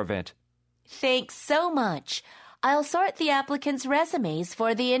take care of it. Thanks so much. I'll sort the applicants' resumes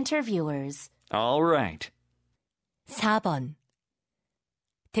for the interviewers. All right. 4번.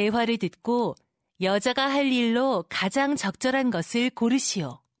 대화를 듣고 여자가 할 일로 가장 적절한 것을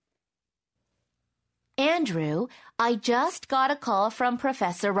고르시오. Andrew, I just got a call from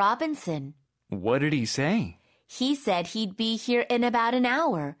Professor Robinson. What did he say? He said he'd be here in about an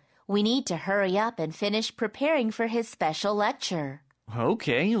hour. We need to hurry up and finish preparing for his special lecture.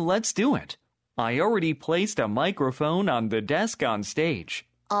 Okay, let's do it. I already placed a microphone on the desk on stage.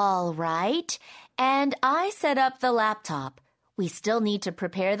 All right. And I set up the laptop. We still need to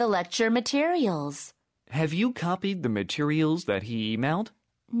prepare the lecture materials. Have you copied the materials that he emailed?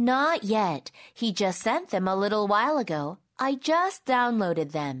 Not yet. He just sent them a little while ago. I just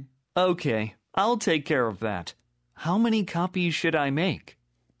downloaded them. Okay, I'll take care of that. How many copies should I make?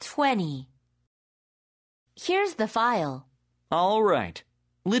 20. Here's the file. All right.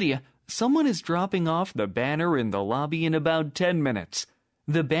 Lydia, someone is dropping off the banner in the lobby in about 10 minutes.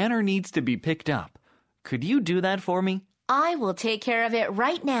 The banner needs to be picked up. Could you do that for me? I will take care of it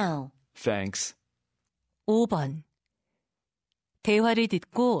right now. Thanks. 5번. 대화를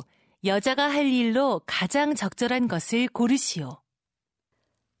듣고 여자가 할 일로 가장 적절한 것을 고르시오.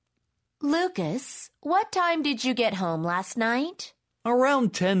 Lucas, what time did you get home last night?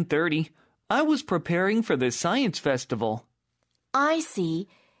 Around 10:30. I was preparing for the science festival. I see.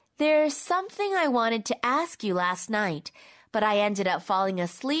 There's something I wanted to ask you last night, but I ended up falling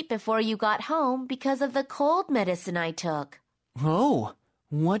asleep before you got home because of the cold medicine I took. Oh,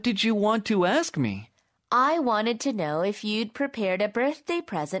 what did you want to ask me? I wanted to know if you'd prepared a birthday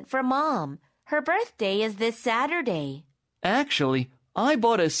present for Mom. Her birthday is this Saturday. Actually, I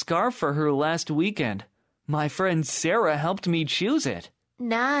bought a scarf for her last weekend. My friend Sarah helped me choose it.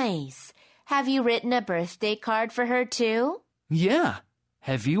 Nice. Have you written a birthday card for her too? Yeah.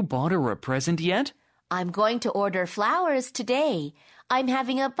 Have you bought her a present yet? I'm going to order flowers today. I'm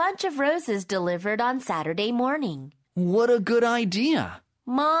having a bunch of roses delivered on Saturday morning. What a good idea.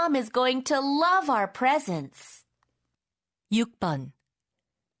 Mom is going to love our presents. 6번.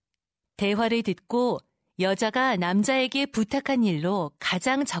 대화를 듣고 여자가 남자에게 부탁한 일로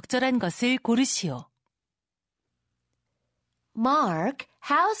가장 적절한 것을 고르시오. Mark,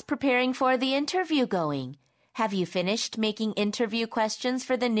 how's preparing for the interview going? Have you finished making interview questions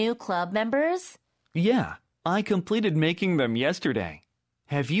for the new club members? Yeah, I completed making them yesterday.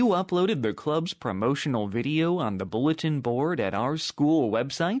 Have you uploaded the club's promotional video on the bulletin board at our school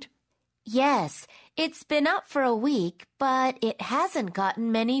website? Yes, it's been up for a week, but it hasn't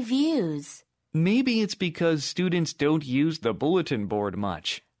gotten many views. Maybe it's because students don't use the bulletin board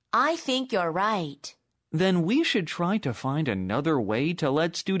much. I think you're right. Then we should try to find another way to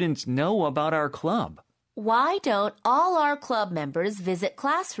let students know about our club. Why don't all our club members visit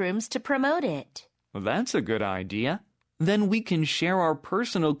classrooms to promote it? That's a good idea. Then we can share our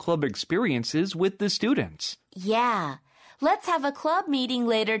personal club experiences with the students. Yeah. Let's have a club meeting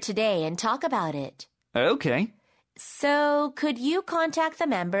later today and talk about it. Okay. So, could you contact the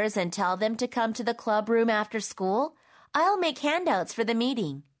members and tell them to come to the club room after school? I'll make handouts for the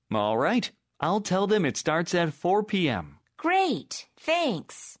meeting. All right. I'll tell them it starts at 4 p.m. Great.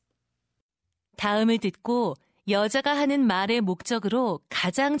 Thanks. 다음을 듣고 여자가 하는 말의 목적으로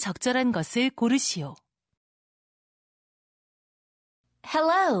가장 적절한 것을 고르시오.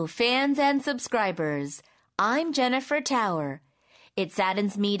 Hello, fans and subscribers. I'm Jennifer Tower. It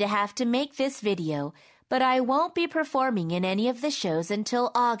saddens me to have to make this video, but I won't be performing in any of the shows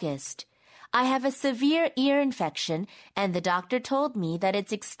until August. I have a severe ear infection, and the doctor told me that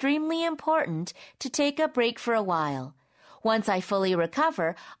it's extremely important to take a break for a while. Once I fully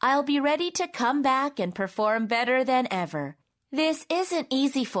recover, I'll be ready to come back and perform better than ever. This isn't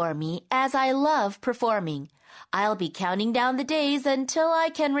easy for me, as I love performing. I'll be counting down the days until I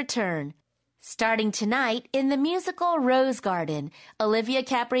can return. Starting tonight, in the musical Rose Garden, Olivia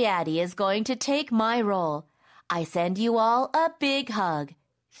Capriati is going to take my role. I send you all a big hug.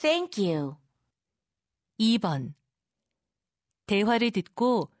 Thank you. 2번. 대화를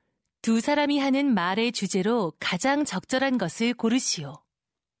듣고 두 사람이 하는 말의 주제로 가장 적절한 것을 고르시오.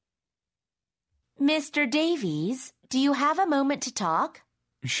 Mr. Davies, do you have a moment to talk?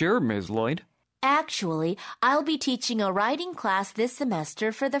 Sure, Ms. Lloyd. Actually, I'll be teaching a writing class this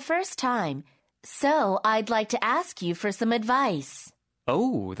semester for the first time, so I'd like to ask you for some advice.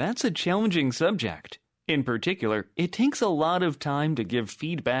 Oh, that's a challenging subject. In particular, it takes a lot of time to give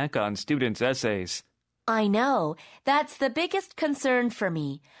feedback on students' essays. I know. That's the biggest concern for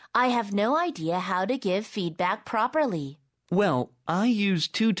me. I have no idea how to give feedback properly. Well, I use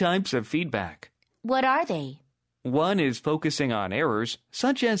two types of feedback. What are they? One is focusing on errors,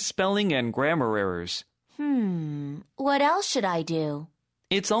 such as spelling and grammar errors. What else should I do?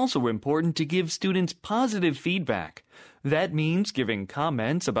 It's also important to give students positive feedback. That means giving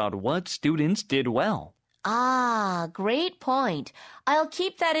comments about what students did well. Ah, great point. I'll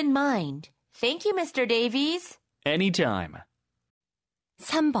keep that in mind. Thank you, Mr. Davies. Anytime.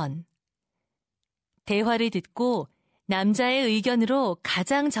 3번. 대화를 듣고 남자의 의견으로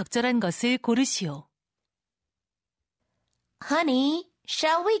가장 적절한 것을 고르시오. Honey,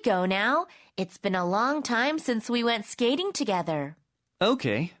 shall we go now? It's been a long time since we went skating together.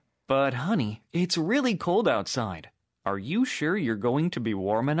 Okay, but honey, it's really cold outside. Are you sure you're going to be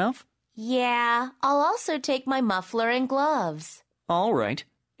warm enough? Yeah, I'll also take my muffler and gloves. All right,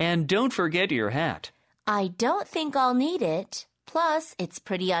 and don't forget your hat. I don't think I'll need it. Plus, it's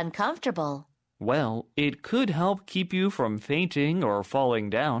pretty uncomfortable. Well, it could help keep you from fainting or falling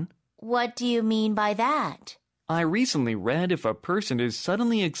down. What do you mean by that? I recently read if a person is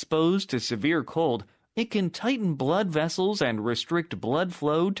suddenly exposed to severe cold, it can tighten blood vessels and restrict blood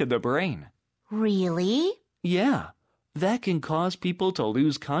flow to the brain. Really? Yeah, that can cause people to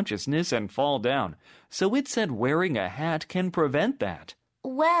lose consciousness and fall down, so it said wearing a hat can prevent that.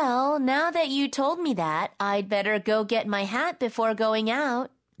 Well, now that you told me that, I'd better go get my hat before going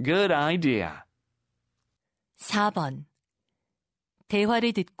out. Good idea. 4번.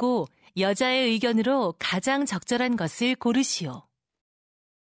 대화를 듣고 여자의 의견으로 가장 적절한 것을 고르시오.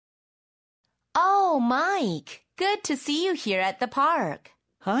 Oh, Mike, good to see you here at the park.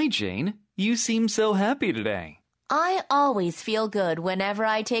 Hi, Jane. You seem so happy today. I always feel good whenever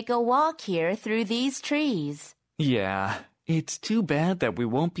I take a walk here through these trees. Yeah, it's too bad that we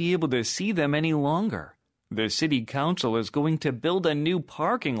won't be able to see them any longer. The city council is going to build a new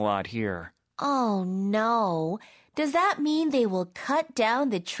parking lot here. Oh, no. Does that mean they will cut down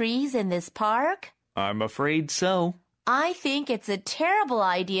the trees in this park? I'm afraid so. I think it's a terrible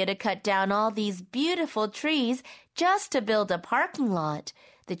idea to cut down all these beautiful trees just to build a parking lot.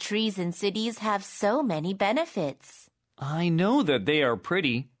 The trees in cities have so many benefits. I know that they are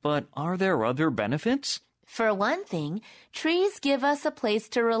pretty, but are there other benefits? For one thing, trees give us a place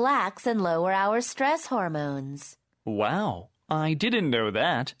to relax and lower our stress hormones. Wow, I didn't know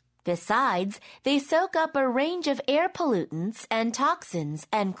that. Besides, they soak up a range of air pollutants and toxins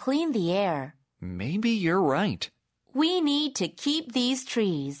and clean the air. Maybe you're right. We need to keep these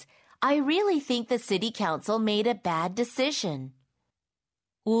trees. I really think the city council made a bad decision.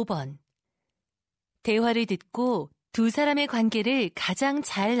 5번. 대화를 듣고 두 사람의 관계를 가장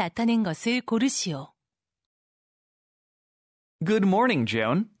잘 나타낸 것을 고르시오. Good morning,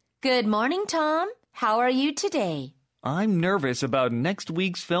 Joan. Good morning, Tom. How are you today? I'm nervous about next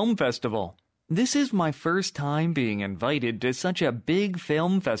week's film festival. This is my first time being invited to such a big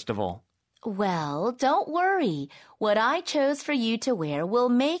film festival. Well, don't worry. What I chose for you to wear will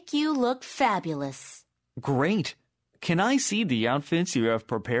make you look fabulous. Great. Can I see the outfits you have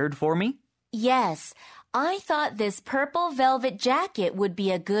prepared for me? Yes, I thought this purple velvet jacket would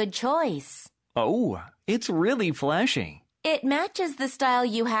be a good choice. Oh, it's really flashy. It matches the style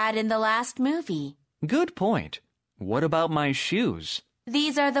you had in the last movie. Good point. What about my shoes?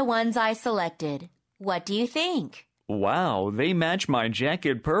 These are the ones I selected. What do you think? Wow, they match my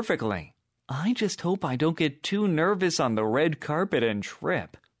jacket perfectly. I just hope I don't get too nervous on the red carpet and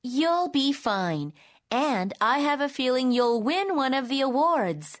trip. You'll be fine. And I have a feeling you'll win one of the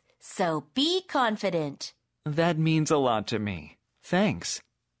awards. So be confident. That means a lot to me. Thanks.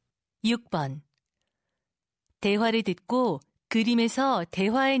 6번. 대화를 듣고 그림에서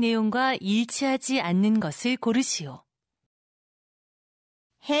대화의 내용과 일치하지 않는 것을 고르시오.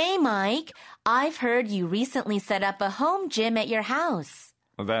 Hey, Mike. I've heard you recently set up a home gym at your house.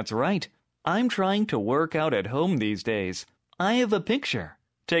 That's right. I'm trying to work out at home these days. I have a picture.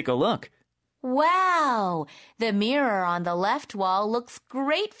 Take a look. Wow! The mirror on the left wall looks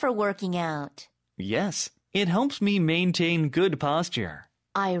great for working out. Yes, it helps me maintain good posture.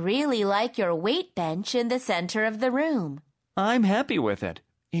 I really like your weight bench in the center of the room. I'm happy with it.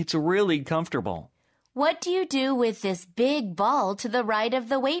 It's really comfortable. What do you do with this big ball to the right of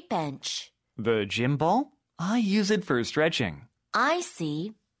the weight bench? The gym ball? I use it for stretching. I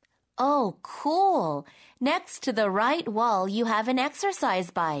see. Oh, cool. Next to the right wall, you have an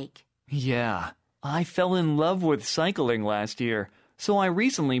exercise bike. Yeah, I fell in love with cycling last year, so I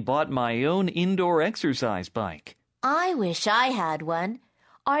recently bought my own indoor exercise bike. I wish I had one.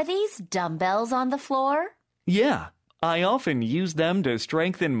 Are these dumbbells on the floor? Yeah, I often use them to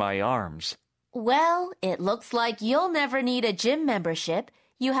strengthen my arms. Well, it looks like you'll never need a gym membership.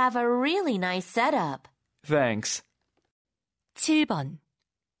 You have a really nice setup. Thanks. 7번.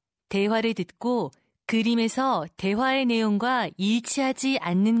 대화를 듣고 그림에서 대화의 내용과 일치하지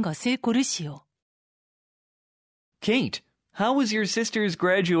않는 것을 고르시오. Kate, how was your sister's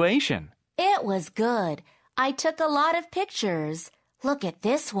graduation? It was good. I took a lot of pictures. Look at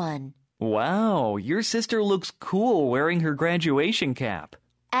this one. Wow, your sister looks cool wearing her graduation cap.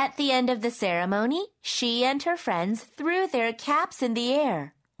 At the end of the ceremony, she and her friends threw their caps in the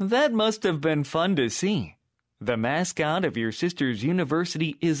air. That must have been fun to see. The mascot of your sister's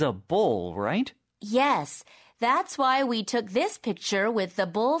university is a bull, right? Yes, that's why we took this picture with the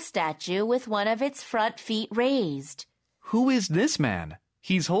bull statue with one of its front feet raised. Who is this man?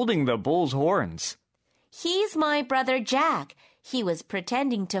 He's holding the bull's horns. He's my brother Jack. He was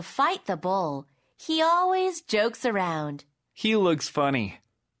pretending to fight the bull. He always jokes around. He looks funny.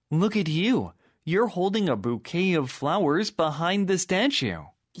 Look at you. You're holding a bouquet of flowers behind the statue.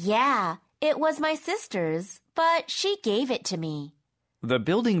 Yeah, it was my sister's, but she gave it to me. The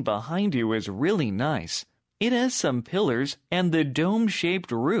building behind you is really nice. It has some pillars and the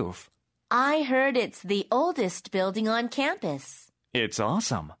dome-shaped roof. I heard it's the oldest building on campus. It's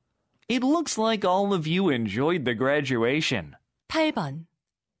awesome. It looks like all of you enjoyed the graduation. 8번.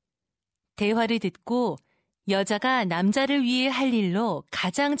 대화를 듣고 여자가 남자를 위해 할 일로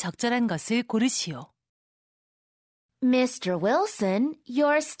가장 적절한 것을 고르시오. Mr. Wilson,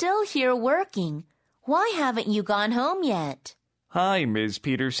 you're still here working. Why haven't you gone home yet? Hi, Ms.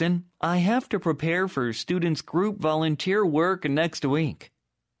 Peterson. I have to prepare for students' group volunteer work next week.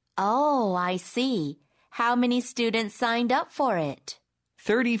 Oh, I see. How many students signed up for it?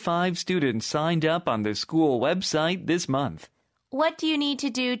 35 students signed up on the school website this month. What do you need to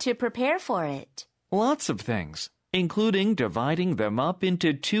do to prepare for it? Lots of things, including dividing them up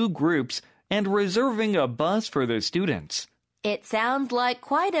into 2 groups and reserving a bus for the students. It sounds like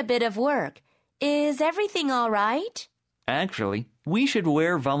quite a bit of work. Is everything all right? Actually, we should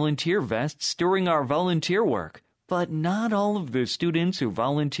wear volunteer vests during our volunteer work, but not all of the students who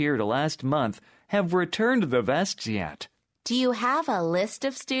volunteered last month have returned the vests yet. Do you have a list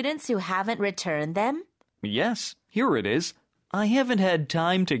of students who haven't returned them? Yes, here it is. I haven't had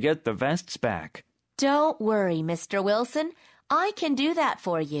time to get the vests back. Don't worry, Mr. Wilson. I can do that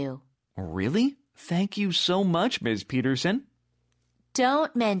for you. Really? Thank you so much, Ms. Peterson.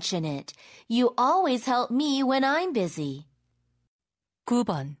 Don't mention it. You always help me when I'm busy.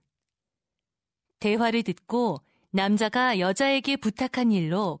 9번. 대화를 듣고 남자가 여자에게 부탁한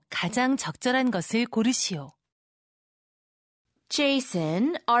일로 가장 적절한 것을 고르시오.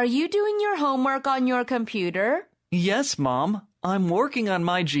 Jason, are you doing your homework on your computer? Yes, Mom. I'm working on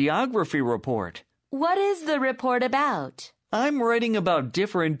my geography report. What is the report about? I'm writing about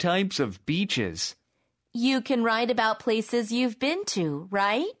different types of beaches. You can write about places you've been to,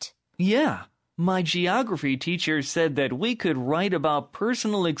 right? Yeah. My geography teacher said that we could write about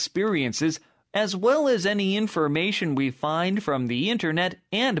personal experiences as well as any information we find from the internet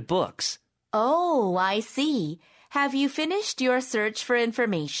and books. Oh, I see. Have you finished your search for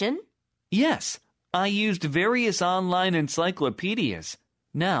information? Yes. I used various online encyclopedias.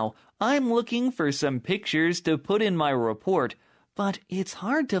 Now, I'm looking for some pictures to put in my report, but it's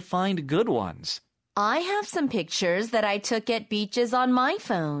hard to find good ones. I have some pictures that I took at beaches on my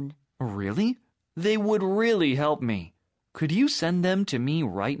phone. Really? They would really help me. Could you send them to me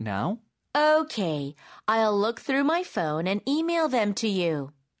right now? Okay, I'll look through my phone and email them to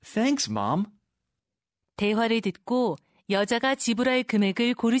you. Thanks, Mom. 대화를 듣고 여자가 지불할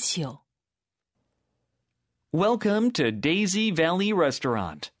금액을 고르시오. Welcome to Daisy Valley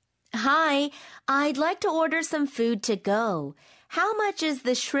Restaurant. Hi, I'd like to order some food to go. How much is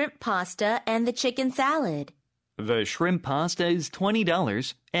the shrimp pasta and the chicken salad? The shrimp pasta is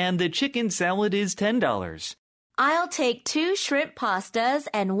 $20 and the chicken salad is $10. I'll take 2 shrimp pastas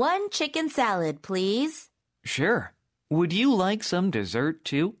and 1 chicken salad, please. Sure. Would you like some dessert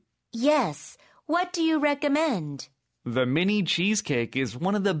too? Yes. What do you recommend? The mini cheesecake is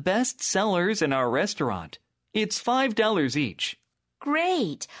one of the best sellers in our restaurant. It's $5 each.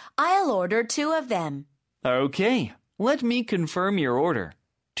 Great. I'll order 2 of them. Okay. Let me confirm your order.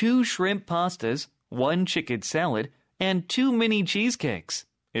 2 shrimp pastas, 1 chicken salad, and 2 mini cheesecakes.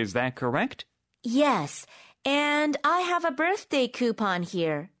 Is that correct? Yes. And I have a birthday coupon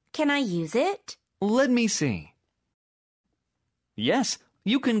here. Can I use it? Let me see. Yes,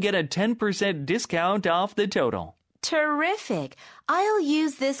 you can get a 10% discount off the total. Terrific. I'll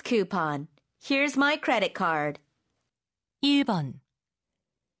use this coupon. Here's my credit card. 1번.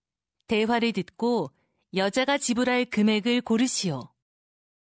 대화를 듣고 여자가 지불할 금액을 고르시오.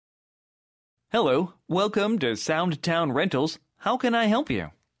 Hello, welcome to Soundtown Rentals. How can I help you?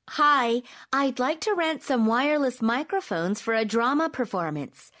 Hi, I'd like to rent some wireless microphones for a drama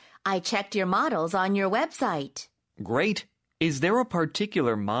performance. I checked your models on your website. Great. Is there a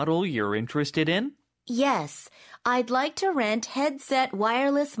particular model you're interested in? Yes, I'd like to rent headset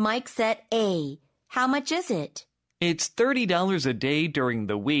wireless mic set A. How much is it? It's $30 a day during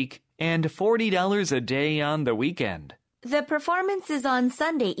the week and $40 a day on the weekend. The performance is on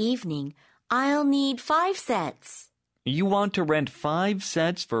Sunday evening. I'll need 5 sets. You want to rent 5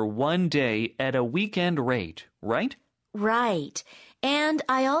 sets for one day at a weekend rate, right? Right. And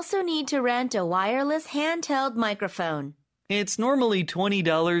I also need to rent a wireless handheld microphone. It's normally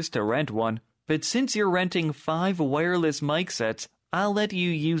 $20 to rent one, but since you're renting 5 wireless mic sets, I'll let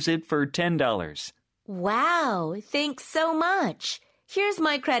you use it for $10. Wow, thanks so much. Here's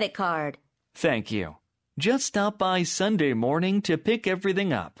my credit card. Thank you. Just stop by Sunday morning to pick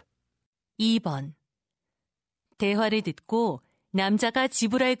everything up. 2번. 대화를 듣고 남자가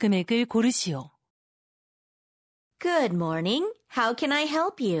지불할 금액을 고르시오. Good morning. How can I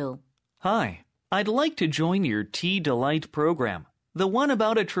help you? Hi, I'd like to join your Tea Delight program, the one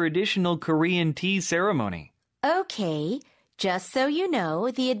about a traditional Korean tea ceremony. Okay. Just so you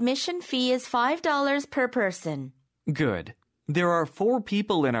know, the admission fee is $5 per person. Good. There are 4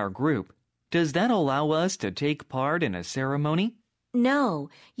 people in our group. Does that allow us to take part in a ceremony? No,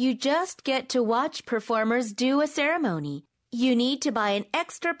 you just get to watch performers do a ceremony. You need to buy an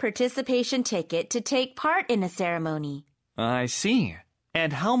extra participation ticket to take part in a ceremony. I see.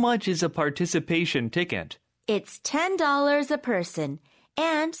 And how much is a participation ticket? It's $10 a person.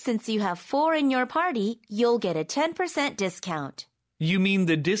 And since you have 4 in your party, you'll get a 10% discount. You mean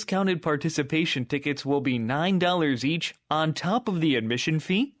the discounted participation tickets will be $9 each on top of the admission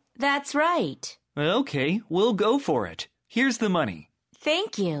fee? That's right. Okay, we'll go for it. Here's the money.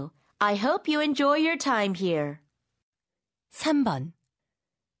 Thank you. I hope you enjoy your time here. 3번.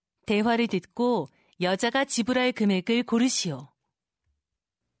 대화를 듣고 여자가 지불할 금액을 고르시오.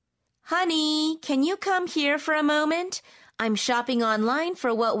 Honey, can you come here for a moment? I'm shopping online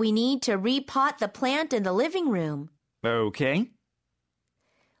for what we need to repot the plant in the living room. Okay.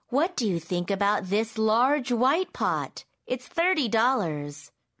 What do you think about this large white pot? It's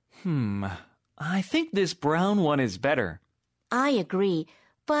 $30. I think this brown one is better. I agree,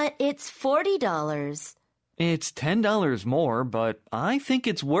 but it's $40. It's $10 more, but I think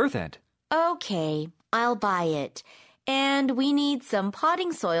it's worth it. Okay, I'll buy it. And we need some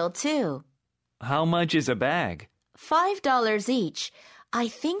potting soil, too. How much is a bag? $5 each. I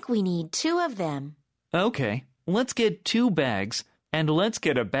think we need 2 of them. Okay, let's get 2 bags, and let's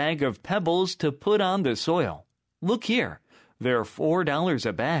get a bag of pebbles to put on the soil. Look here, they're $4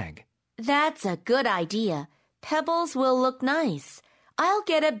 a bag. That's a good idea. Pebbles will look nice. I'll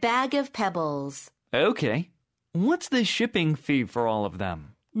get a bag of pebbles. Okay. What's the shipping fee for all of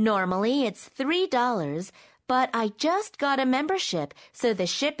them? Normally it's $3, but I just got a membership, so the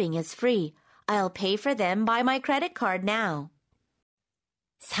shipping is free. I'll pay for them by my credit card now.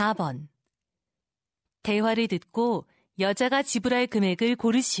 4번. 대화를 듣고 여자가 지불할 금액을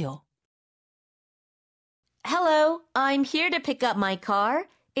고르시오. Hello, I'm here to pick up my car.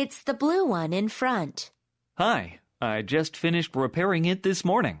 It's the blue one in front. Hi, I just finished repairing it this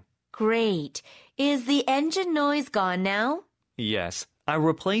morning. Great. Is the engine noise gone now? Yes, I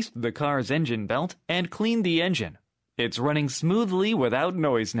replaced the car's engine belt and cleaned the engine. It's running smoothly without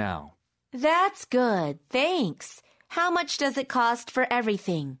noise now. That's good, thanks. How much does it cost for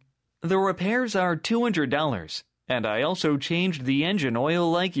everything? The repairs are $200, and I also changed the engine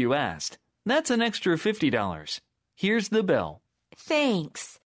oil like you asked. That's an extra $50. Here's the bill.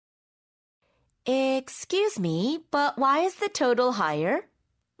 Thanks. Excuse me, but why is the total higher?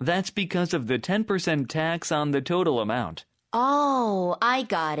 That's because of the 10% tax on the total amount. Oh, I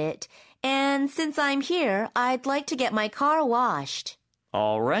got it. And since I'm here, I'd like to get my car washed.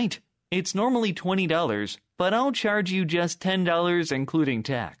 All right. It's normally $20, but I'll charge you just $10 including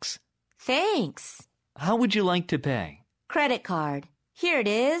tax. Thanks. How would you like to pay? Credit card. Here it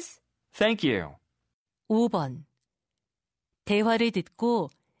is. Thank you. 5번. 대화를 듣고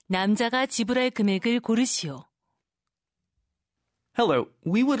남자가 지불할 금액을 고르시오. Hello,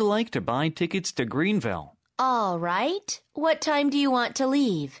 we would like to buy tickets to Greenville. All right. What time do you want to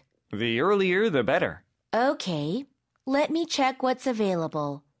leave? The earlier, the better. Okay. Let me check what's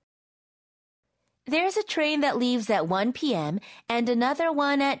available. There's a train that leaves at 1 p.m. and another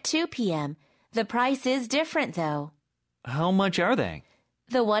one at 2 p.m. The price is different, though. How much are they?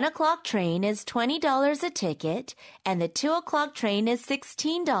 The 1 o'clock train is $20 a ticket, and the 2 o'clock train is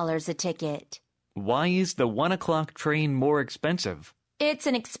 $16 a ticket. Why is the 1 o'clock train more expensive? It's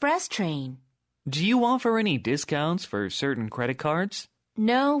an express train. Do you offer any discounts for certain credit cards?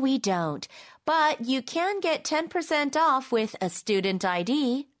 No, we don't. But you can get 10% off with a student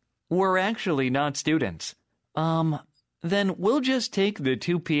ID. We're actually not students. Then we'll just take the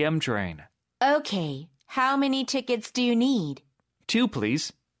 2 p.m. train. Okay. How many tickets do you need? 2,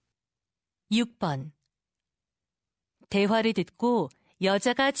 please. 6번. 대화를 듣고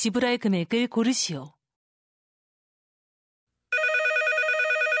여자가 지불할 금액을 고르시오.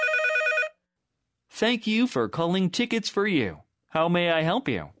 Thank you for calling Tickets for You. How may I help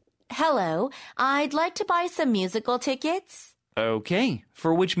you? Hello. I'd like to buy some musical tickets. Okay,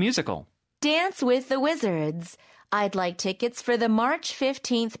 for which musical? Dance with the Wizards. I'd like tickets for the March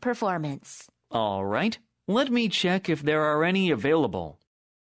 15th performance. All right, let me check if there are any available.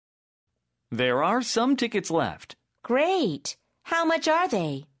 There are some tickets left. Great. How much are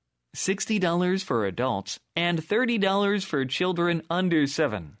they? $60 for adults and $30 for children under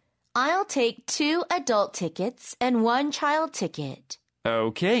 7. I'll take 2 adult tickets and 1 child ticket.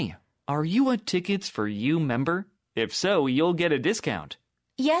 Okay. Are you a Tickets for You member? If so, you'll get a discount.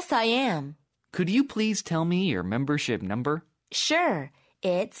 Yes, I am. Could you please tell me your membership number? Sure.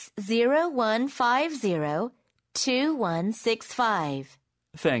 It's 0150-2165.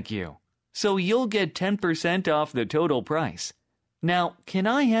 Thank you. So you'll get 10% off the total price. Now, can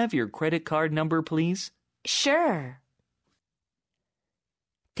I have your credit card number, please? Sure.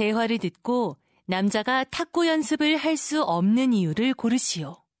 대화를 듣고 남자가 탁구 연습을 할 수 없는 이유를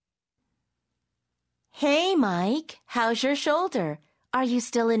고르시오. Hey, Mike. How's your shoulder? Are you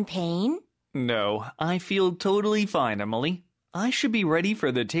still in pain? No, I feel totally fine, Emily. I should be ready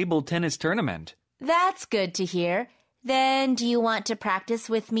for the table tennis tournament. That's good to hear. Then do you want to practice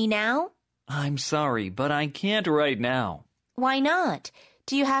with me now? I'm sorry, but I can't right now. Why not?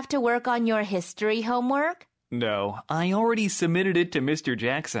 Do you have to work on your history homework? No, I already submitted it to Mr.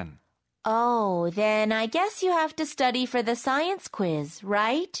 Jackson. Oh, then I guess you have to study for the science quiz,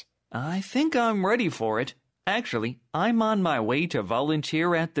 right? I think I'm ready for it. Actually, I'm on my way to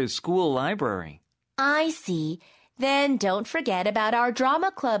volunteer at the school library. I see. Then don't forget about our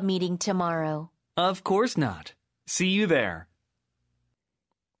drama club meeting tomorrow. Of course not. See you there.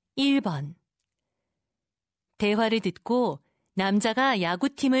 1번. 대화를 듣고 남자가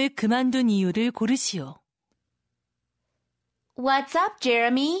야구팀을 그만둔 이유를 고르시오. What's up,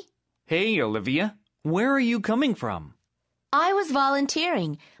 Jeremy? Hey, Olivia. Where are you coming from? I was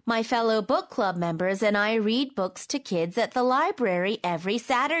volunteering. My fellow book club members and I read books to kids at the library every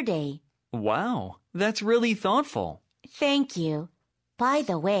Saturday. Wow, that's really thoughtful. Thank you. By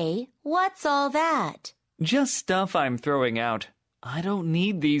the way, what's all that? Just stuff I'm throwing out. I don't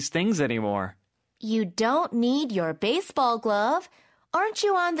need these things anymore. You don't need your baseball glove. Aren't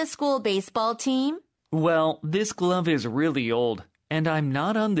you on the school baseball team? Well, this glove is really old, and I'm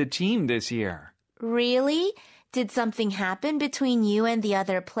not on the team this year. Really? Did something happen between you and the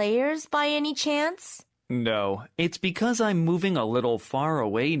other players by any chance? No, it's because I'm moving a little far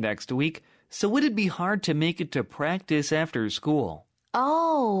away next week, so it'd be hard to make it to practice after school.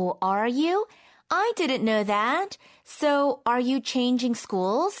 Oh, are you? I didn't know that. So, are you changing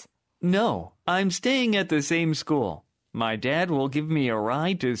schools? No, I'm staying at the same school. My dad will give me a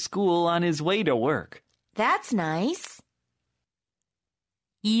ride to school on his way to work. That's nice.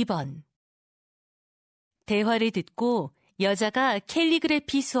 2번. 대화를 듣고 여자가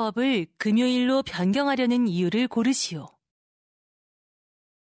캘리그래피 수업을 금요일로 변경하려는 이유를 고르시오.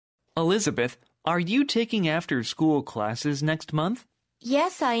 Elizabeth, are you taking after-school classes next month?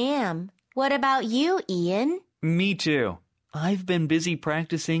 Yes, I am. What about you, Ian? Me too. I've been busy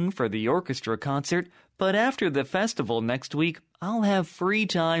practicing for the orchestra concert, but after the festival next week, I'll have free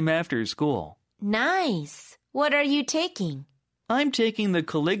time after school. Nice. What are you taking? I'm taking the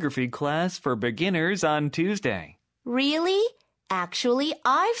calligraphy class for beginners on Tuesday. Really? Actually,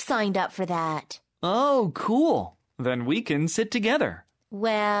 I've signed up for that. Oh, cool. Then we can sit together.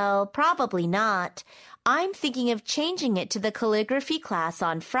 Well, probably not. I'm thinking of changing it to the calligraphy class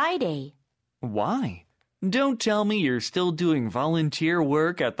on Friday. Why? Don't tell me you're still doing volunteer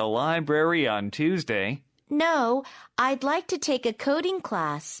work at the library on Tuesday. No, I'd like to take a coding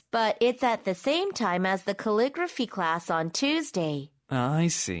class, but it's at the same time as the calligraphy class on Tuesday. I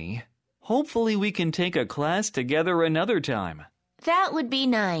see. Hopefully we can take a class together another time. That would be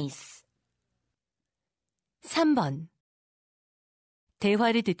nice. 3번.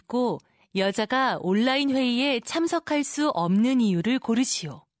 대화를 듣고 여자가 온라인 회의에 참석할 수 없는 이유를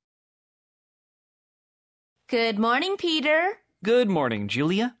고르시오. Good morning, Peter. Good morning,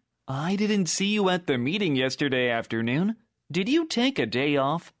 Julia. I didn't see you at the meeting yesterday afternoon. Did you take a day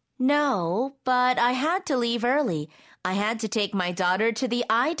off? No, but I had to leave early. I had to take my daughter to the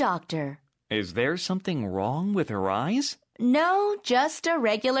eye doctor. Is there something wrong with her eyes? No, just a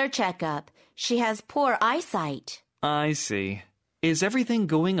regular checkup. She has poor eyesight. I see. Is everything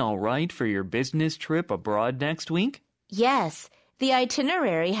going all right for your business trip abroad next week? Yes, the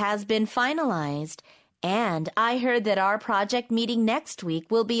itinerary has been finalized, and I heard that our project meeting next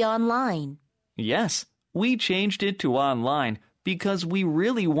week will be online. Yes, we changed it to online because we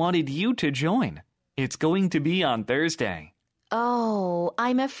really wanted you to join. It's going to be on Thursday. Oh,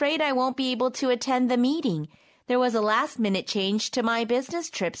 I'm afraid I won't be able to attend the meeting. There was a last-minute change to my business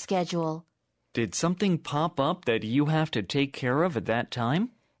trip schedule. Did something pop up that you have to take care of at that time?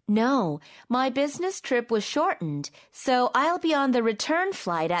 No, my business trip was shortened, so I'll be on the return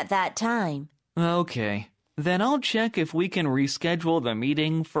flight at that time. Okay, then I'll check if we can reschedule the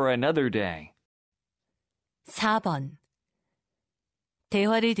meeting for another day. 4번.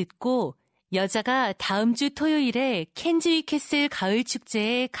 대화를 듣고 여자가 다음 주 토요일에 켄즈위 캐슬 가을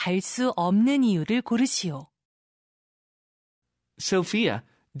축제에 갈 수 없는 이유를 고르시오. Sophia,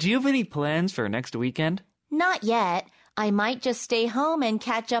 do you have any plans for next weekend? Not yet. I might just stay home and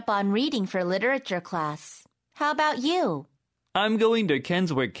catch up on reading for literature class. How about you? I'm going to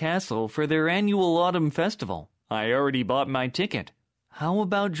Kenswick Castle for their annual autumn festival. I already bought my ticket. How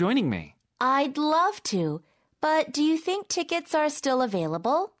about joining me? I'd love to, but do you think tickets are still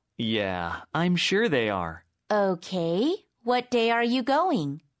available? Yeah, I'm sure they are. Okay. What day are you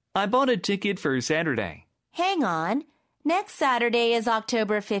going? I bought a ticket for Saturday. Hang on. Next Saturday is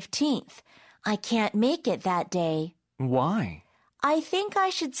October 15th. I can't make it that day. Why? I think I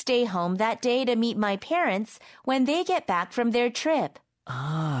should stay home that day to meet my parents when they get back from their trip.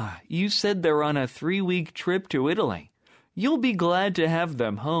 Ah, you said they're on a 3-week trip to Italy. You'll be glad to have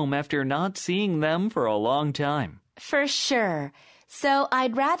them home after not seeing them for a long time. For sure. So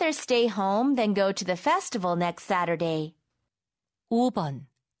I'd rather stay home than go to the festival next Saturday. 5번.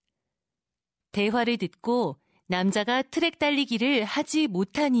 대화를 듣고 남자가 트랙 달리기를 하지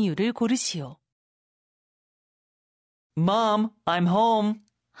못한 이유를 고르시오. Mom, I'm home.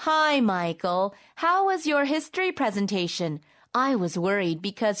 Hi, Michael. How was your history presentation? I was worried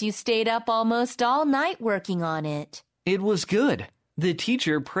because you stayed up almost all night working on it. It was good. The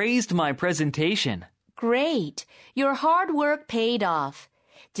teacher praised my presentation. Great. Your hard work paid off.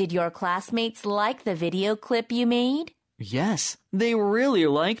 Did your classmates like the video clip you made? Yes, they really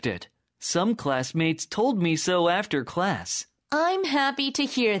liked it. Some classmates told me so after class. I'm happy to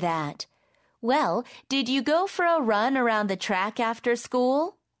hear that. Well, did you go for a run around the track after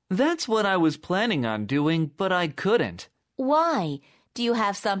school? That's what I was planning on doing, but I couldn't. Why? Do you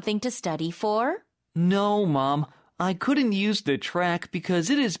have something to study for? No, Mom. I couldn't use the track because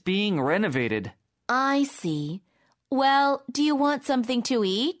it is being renovated. I see. Well, do you want something to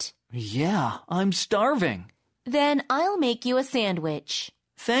eat? Yeah, I'm starving. Then I'll make you a sandwich.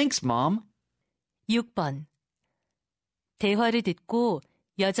 Thanks, Mom. 6번. 대화를 듣고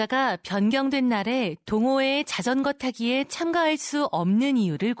여자가 변경된 날에 동호회 자전거 타기에 참가할 수 없는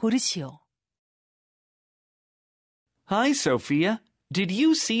이유를 고르시오. Hi, Sophia. Did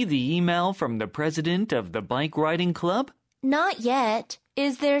you see the email from the president of the bike riding club? Not yet.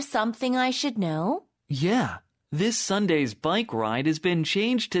 Is there something I should know? Yeah, this Sunday's bike ride has been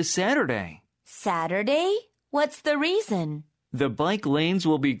changed to Saturday. Saturday? What's the reason? The bike lanes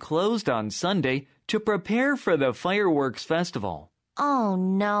will be closed on Sunday to prepare for the fireworks festival. Oh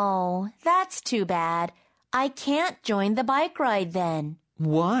no, that's too bad. I can't join the bike ride then.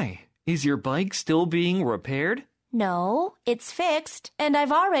 Why? Is your bike still being repaired? No, it's fixed and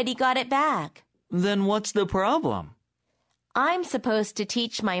I've already got it back. Then what's the problem? I'm supposed to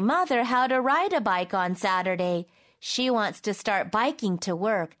teach my mother how to ride a bike on Saturday. She wants to start biking to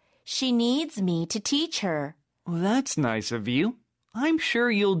work. She needs me to teach her. That's nice of you. I'm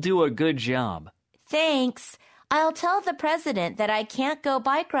sure you'll do a good job. Thanks. I'll tell the president that I can't go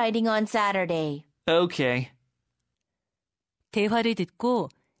bike riding on Saturday. Okay. 대화를 듣고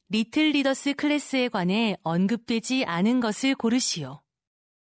리틀 리더스 클래스에 관해 언급되지 않은 것을 고르시오.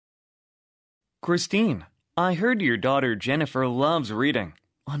 Christine, I heard your daughter Jennifer loves reading.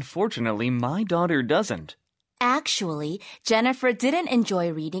 Unfortunately, my daughter doesn't. Actually, Jennifer didn't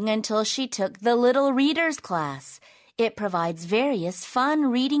enjoy reading until she took the Little Readers class. It provides various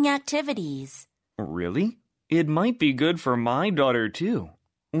fun reading activities. Really? It might be good for my daughter, too.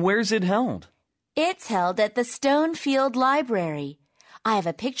 Where's it held? It's held at the Stonefield Library. I have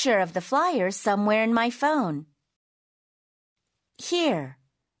a picture of the flyers somewhere in my phone. Here.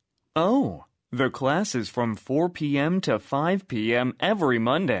 Oh, the class is from 4 p.m. to 5 p.m. every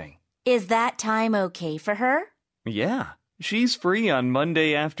Monday. Is that time okay for her? Yeah, she's free on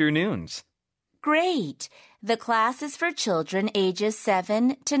Monday afternoons. Great. The class is for children ages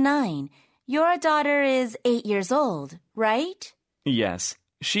 7 to 9. Your daughter is 8 years old, right? Yes,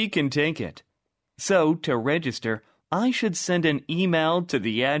 she can take it. So, to register, I should send an email to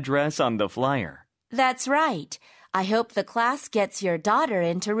the address on the flyer. That's right. I hope the class gets your daughter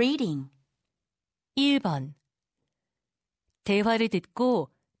into reading. 1번. 대화를 듣고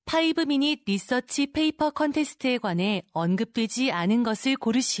 5미닛 리서치 페이퍼 컨테스트에 관해 언급되지 않은 것을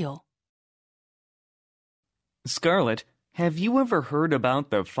고르시오. Scarlett, have you ever heard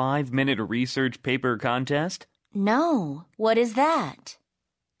about the 5-minute research paper contest? No, what is that?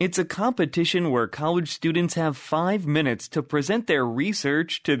 It's a competition where college students have 5 minutes to present their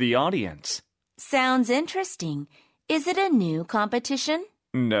research to the audience. Sounds interesting. Is it a new competition?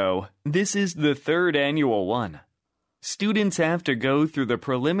 No, this is the 3rd annual one. Students have to go through the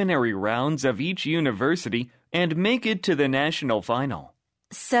preliminary rounds of each university and make it to the national final.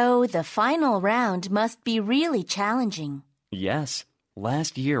 So the final round must be really challenging. Yes,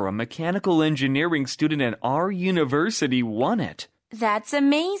 last year a mechanical engineering student at our university won it. That's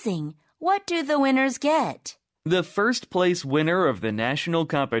amazing. What do the winners get? The first place winner of the national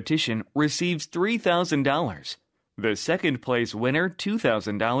competition receives $3,000. The second place winner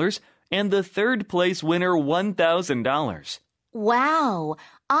 $2,000, and the third place winner $1,000. Wow,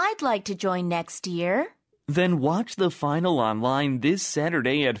 I'd like to join next year. Then watch the final online this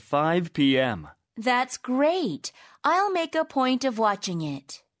Saturday at 5 p.m. That's great. I'll make a point of watching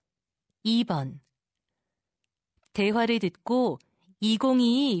it. 2번. 대화를 듣고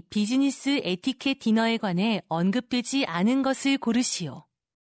 2022 비즈니스 에티켓 디너에 관해 언급되지 않은 것을 고르시오.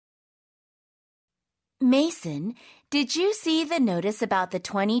 Mason, did you see the notice about the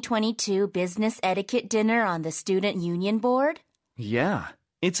 2022 business etiquette dinner on the student union board? Yeah,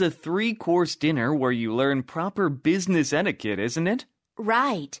 it's a 3-course dinner where you learn proper business etiquette, isn't it?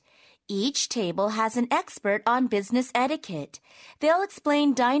 Right. Each table has an expert on business etiquette. They'll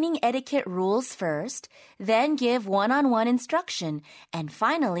explain dining etiquette rules first, then give one-on-one instruction, and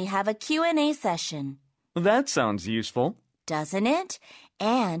finally have a Q&A session. That sounds useful. Doesn't it?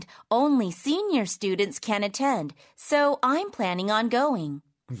 And only senior students can attend, so I'm planning on going.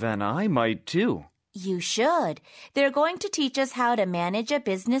 Then I might too. You should. They're going to teach us how to manage a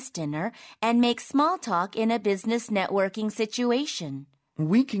business dinner and make small talk in a business networking situation.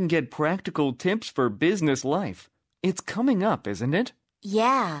 We can get practical tips for business life. It's coming up, isn't it?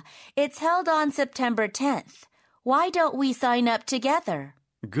 Yeah, it's held on September 10th. Why don't we sign up together?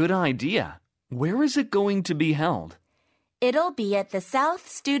 Good idea. Where is it going to be held? It'll be at the South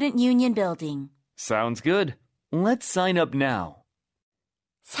Student Union Building. Sounds good. Let's sign up now.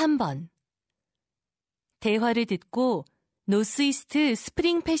 3번. 대화를 듣고 노스이스트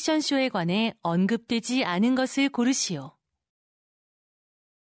스프링 패션쇼에 관해 언급되지 않은 것을 고르시오.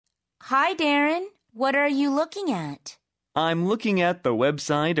 Hi, Darren. What are you looking at? I'm looking at the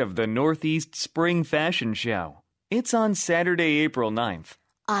website of the Northeast Spring Fashion Show. It's on Saturday, April 9th.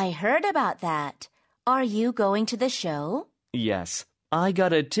 I heard about that. Are you going to the show? Yes, I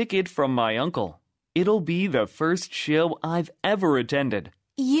got a ticket from my uncle. It'll be the first show I've ever attended.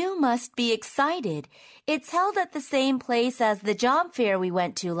 You must be excited. It's held at the same place as the job fair we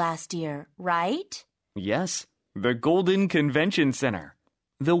went to last year, right? Yes, the Golden Convention Center.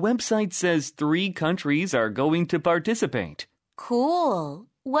 The website says 3 countries are going to participate. Cool.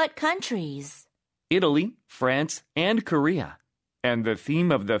 What countries? Italy, France, and Korea. And the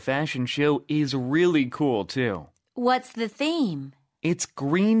theme of the fashion show is really cool, too. What's the theme? It's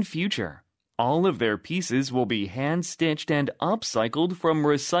green future. All of their pieces will be hand-stitched and upcycled from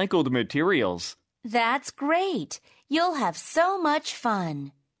recycled materials. That's great. You'll have so much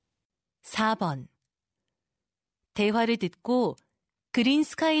fun. 4번. 대화를 듣고 그린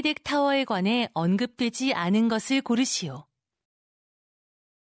스카이덱 타워에 관해 언급되지 않은 것을 고르시오.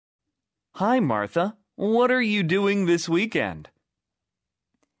 Hi, Martha. What are you doing this weekend?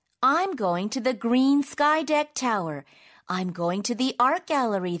 I'm going to the Green Sky Deck Tower. I'm going to the art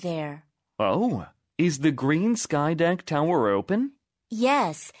gallery there. Oh, is the Green Sky Deck Tower open?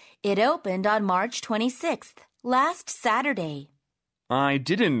 Yes, it opened on March 26th, last Saturday. I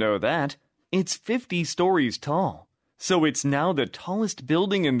didn't know that. It's 50 stories tall. So it's now the tallest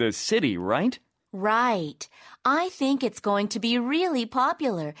building in the city, right? Right. I think it's going to be really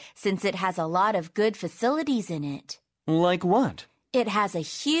popular since it has a lot of good facilities in it. Like what? It has a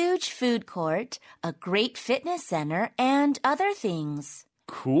huge food court, a great fitness center, and other things.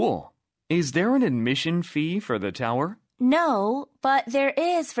 Cool. Is there an admission fee for the tower? No, but there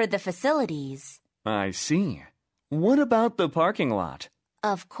is for the facilities. I see. What about the parking lot?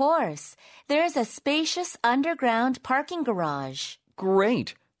 Of course. There's a spacious underground parking garage.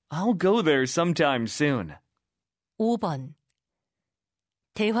 Great. I'll go there sometime soon. 5번.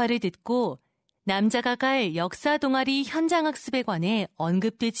 대화를 듣고 남자가 갈 역사 동아리 현장학습에 관해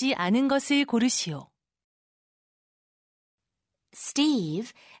언급되지 않은 것을 고르시오.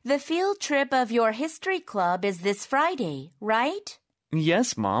 Steve, the field trip of your history club is this Friday, right?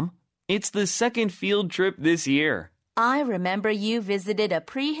 Yes, Mom. It's the second field trip this year. I remember you visited a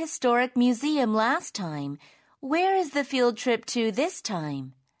prehistoric museum last time. Where is the field trip to this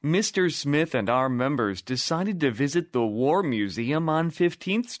time? Mr. Smith and our members decided to visit the War Museum on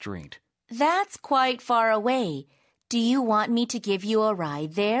 15th Street. That's quite far away. Do you want me to give you a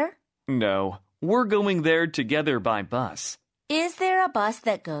ride there? No, we're going there together by bus. Is there a bus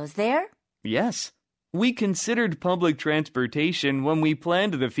that goes there? Yes. We considered public transportation when we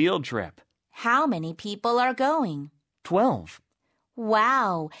planned the field trip. How many people are going? 12.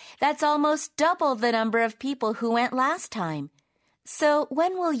 Wow, that's almost double the number of people who went last time. So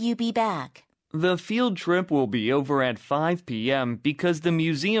when will you be back? The field trip will be over at 5 p.m. because the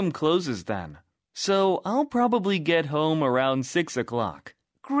museum closes then. So I'll probably get home around 6 o'clock.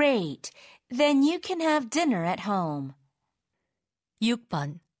 Great. Then you can have dinner at home.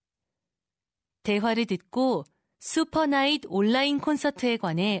 6번. 대화를 듣고 슈퍼나잇 온라인 콘서트에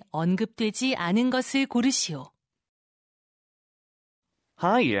관해 언급되지 않은 것을 고르시오.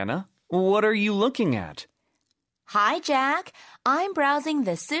 Hi, Anna. What are you looking at? Hi, Jack. I'm browsing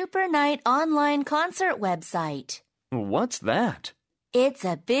the Super Night online concert website. What's that? It's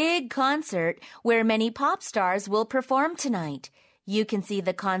a big concert where many pop stars will perform tonight. You can see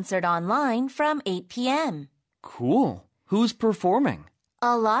the concert online from 8 p.m. Cool. Who's performing?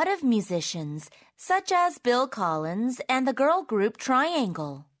 A lot of musicians, such as Bill Collins and the girl group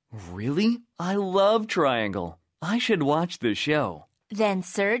Triangle. Really? I love Triangle. I should watch the show. Then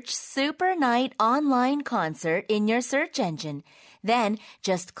search Super Night Online Concert in your search engine. Then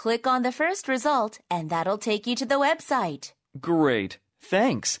just click on the first result and that'll take you to the website. Great.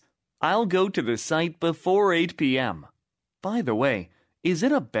 Thanks. I'll go to the site before 8 p.m. By the way, is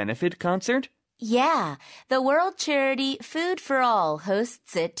it a benefit concert? Yeah, the world charity Food for All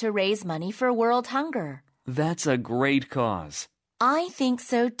hosts it to raise money for world hunger. That's a great cause. I think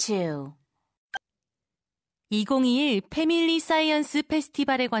so too. 2021 패밀리 사이언스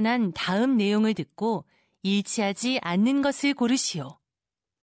페스티벌에 관한 다음 내용을 듣고 일치하지 않는 것을 고르시오.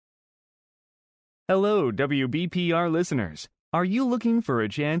 Hello, WBPR listeners. Are you looking for a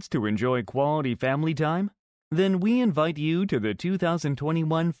chance to enjoy quality family time? Then we invite you to the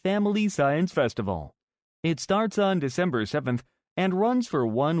 2021 Family Science Festival. It starts on December 7th and runs for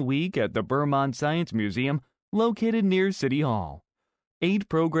 1 week at the Vermont Science Museum located near City Hall. 8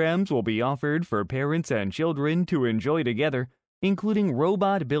 programs will be offered for parents and children to enjoy together, including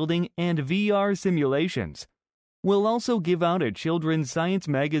robot building and VR simulations. We'll also give out a children's science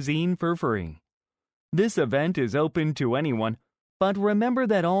magazine for free. This event is open to anyone, but remember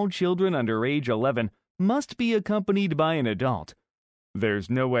that all children under age 11 must be accompanied by an adult. There's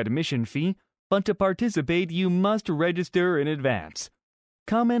no admission fee, but to participate you must register in advance.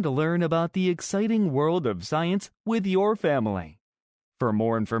 Come and learn about the exciting world of science with your family. For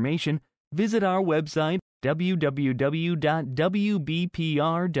more information, visit our website www.wbpr.com.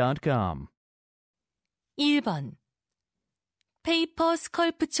 1번. 페이퍼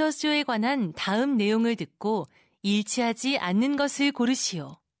스컬프처 쇼에 관한 다음 내용을 듣고 일치하지 않는 것을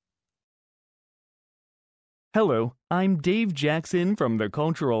고르시오. Hello, I'm Dave Jackson from the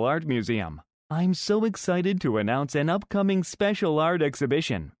Cultural Art Museum. I'm so excited to announce an upcoming special art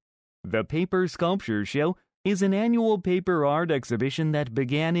exhibition. The Paper Sculpture Show is an annual paper art exhibition that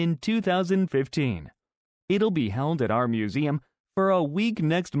began in 2015. It'll be held at our museum for a week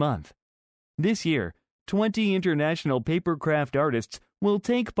next month. This year, 20 international papercraft artists will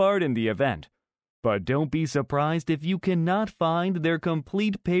take part in the event. But don't be surprised if you cannot find their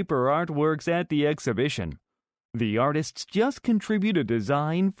complete paper artworks at the exhibition. The artists just contribute a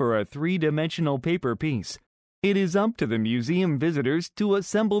design for a 3-dimensional paper piece. It is up to the museum visitors to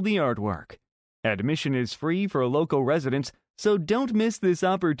assemble the artwork. Admission is free for local residents, so don't miss this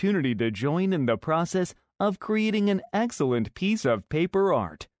opportunity to join in the process of creating an excellent piece of paper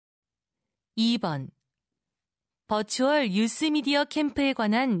art. 2번. 버추얼 유스미디어 캠프에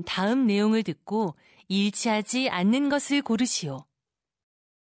관한 다음 내용을 듣고 일치하지 않는 것을 고르시오.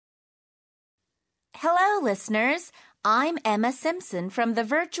 Hello, listeners. I'm Emma Simpson from the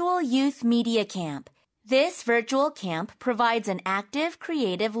Virtual Youth Media Camp. This virtual camp provides an active,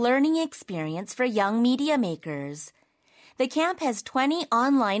 creative learning experience for young media makers. The camp has 20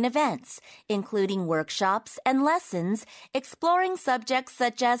 online events, including workshops and lessons exploring subjects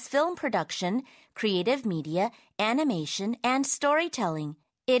such as film production, creative media, animation, and storytelling.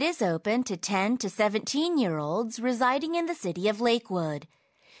 It is open to 10 to 17-year-olds residing in the city of Lakewood.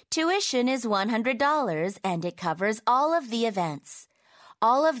 Tuition is $100 and it covers all of the events.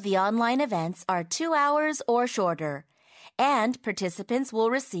 All of the online events are 2 hours or shorter, and participants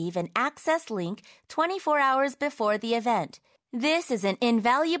will receive an access link 24 hours before the event. This is an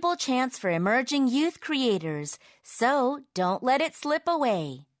invaluable chance for emerging youth creators, so don't let it slip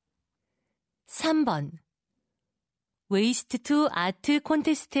away. 3번. Waste to Art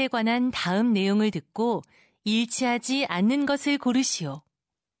콘테스트에 관한 다음 내용을 듣고 일치하지 않는 것을 고르시오.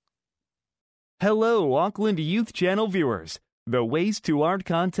 Hello, Auckland Youth Channel viewers. The Waste to Art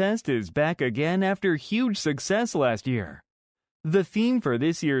contest is back again after huge success last year. The theme for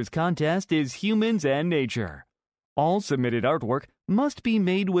this year's contest is humans and nature. All submitted artwork must be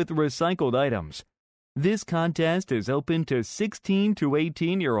made with recycled items. This contest is open to 16 to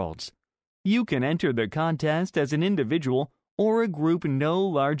 18-year-olds. You can enter the contest as an individual or a group no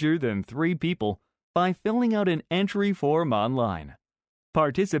larger than 3 people by filling out an entry form online.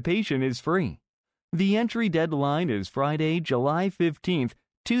 Participation is free. The entry deadline is Friday, July 15th,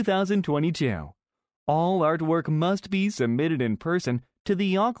 2022. All artwork must be submitted in person to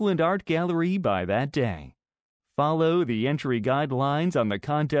the Auckland Art Gallery by that day. Follow the entry guidelines on the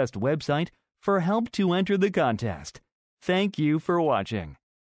contest website for help to enter the contest. Thank you for watching.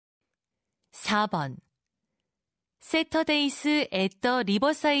 4번. Saturdays at the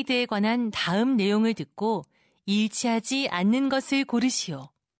Riverside에 관한 다음 내용을 듣고 일치하지 않는 것을 고르시오.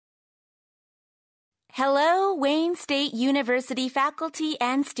 Hello, Wayne State University faculty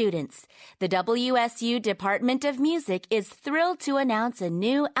and students. The WSU Department of Music is thrilled to announce a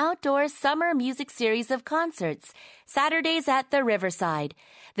new outdoor summer music series of concerts, Saturdays at the Riverside.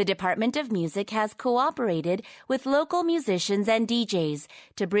 The Department of Music has cooperated with local musicians and DJs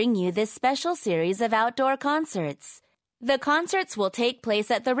to bring you this special series of outdoor concerts. The concerts will take place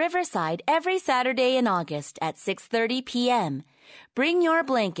at the Riverside every Saturday in August at 6:30 p.m. Bring your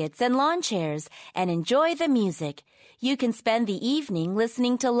blankets and lawn chairs and enjoy the music. You can spend the evening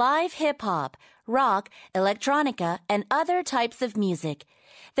listening to live hip-hop, rock, electronica, and other types of music.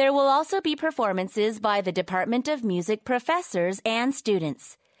 There will also be performances by the Department of Music professors and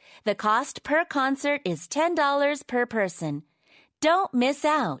students. The cost per concert is $10 per person. Don't miss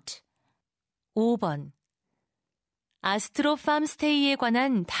out. 5번. 아스트로팜 스테이에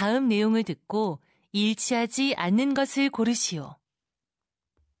관한 다음 내용을 듣고 일치하지 않는 것을 고르시오.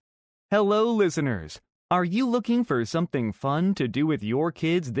 Hello, listeners. Are you looking for something fun to do with your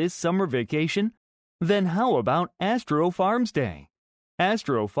kids this summer vacation? Then how about Astro Farm's Day?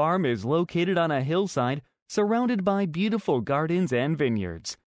 Astro Farm is located on a hillside surrounded by beautiful gardens and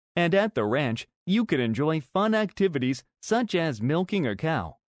vineyards. And at the ranch, you can enjoy fun activities such as milking a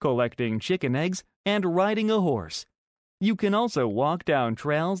cow, collecting chicken eggs, and riding a horse. You can also walk down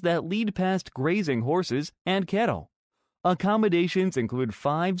trails that lead past grazing horses and cattle. Accommodations include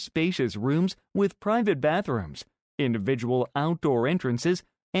 5 spacious rooms with private bathrooms, individual outdoor entrances,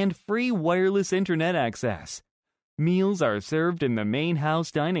 and free wireless internet access. Meals are served in the main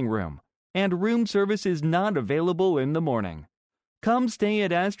house dining room, and room service is not available in the morning. Come stay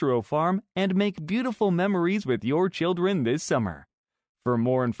at Astro Farm and make beautiful memories with your children this summer. For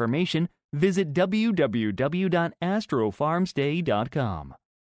more information, visit www.astrofarmsday.com.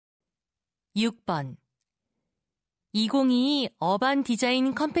 6번. 2022 어반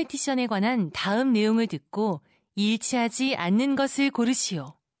디자인 컴페티션에 관한 다음 내용을 듣고 일치하지 않는 것을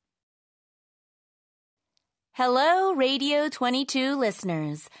고르시오. Hello, Radio 22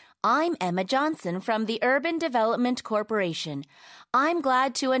 listeners. I'm Emma Johnson from the Urban Development Corporation. I'm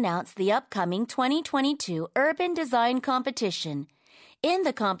glad to announce the upcoming 2022 Urban Design Competition. In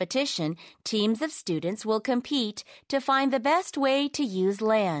the competition, teams of students will compete to find the best way to use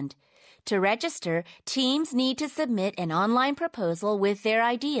land. To register, teams need to submit an online proposal with their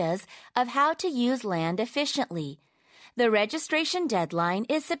ideas of how to use land efficiently. The registration deadline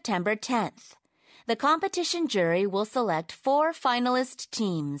is September 10th. The competition jury will select 4 finalist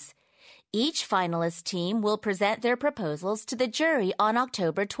teams. Each finalist team will present their proposals to the jury on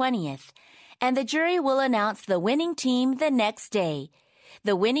October 20th, and the jury will announce the winning team the next day.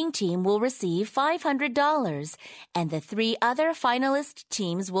 The winning team will receive $500, and the 3 other finalist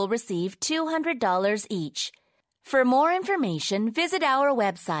teams will receive $200 each. For more information, visit our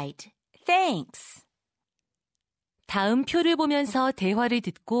website. Thanks. 다음 표를 보면서 대화를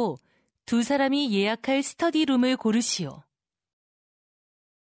듣고 두 사람이 예약할 스터디룸을 고르시오.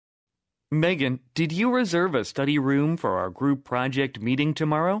 Megan, did you reserve a study room for our group project meeting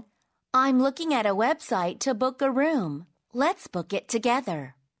tomorrow? I'm looking at a website to book a room. Let's book it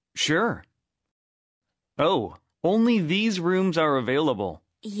together. Sure. Oh, only these rooms are available.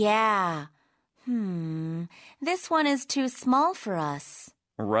 Yeah. This one is too small for us.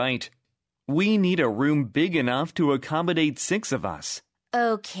 Right. We need a room big enough to accommodate 6 of us.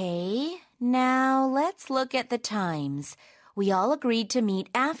 Okay, now let's look at the times. We all agreed to meet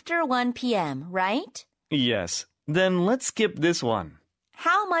after 1 p.m., right? Yes. Then let's skip this one.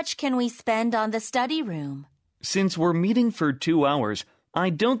 How much can we spend on the study room? Since we're meeting for 2 hours, I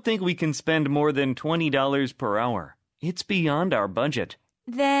don't think we can spend more than $20 per hour. It's beyond our budget.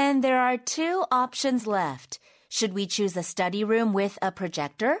 Then there are 2 options left. Should we choose a study room with a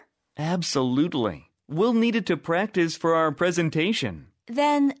projector? Absolutely. We'll need it to practice for our presentation.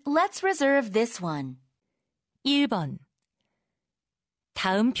 Then let's reserve this one. 1번.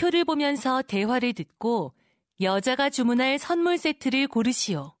 다음 표를 보면서 대화를 듣고 여자가 주문할 선물 세트를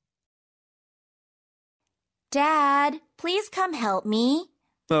고르시오. Dad, please come help me.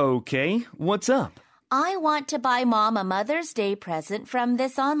 Okay, what's up? I want to buy Mom a Mother's Day present from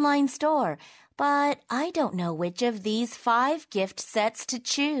this online store, but I don't know which of these 5 gift sets to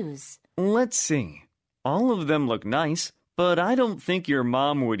choose. Let's see. All of them look nice, but I don't think your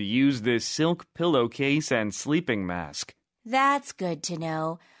mom would use this silk pillowcase and sleeping mask. That's good to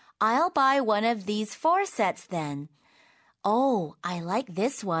know. I'll buy one of these 4 sets then. Oh, I like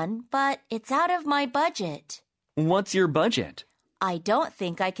this one, but it's out of my budget. What's your budget? I don't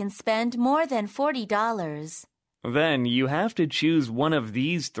think I can spend more than $40. Then you have to choose one of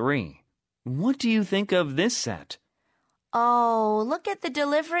these 3. What do you think of this set? Oh, look at the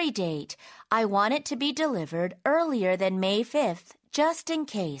delivery date. I want it to be delivered earlier than May 5th, just in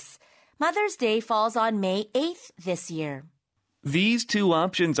case. Mother's Day falls on May 8th this year. These 2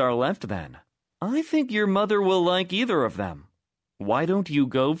 options are left then. I think your mother will like either of them. Why don't you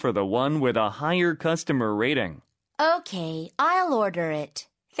go for the one with a higher customer rating? Okay, I'll order it.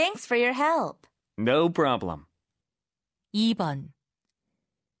 Thanks for your help. No problem. 2번.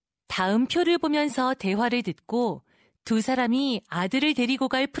 다음 표를 보면서 대화를 듣고 2 사람이 아들을 데리고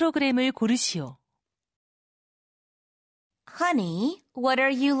갈 프로그램을 고르시오. Honey, what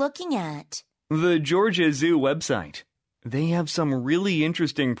are you looking at? The Georgia Zoo website. They have some really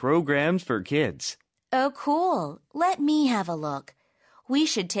interesting programs for kids. Oh, cool. Let me have a look. We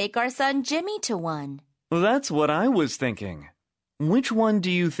should take our son Jimmy to one. That's what I was thinking. Which one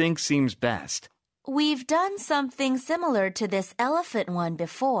do you think seems best? We've done something similar to this elephant one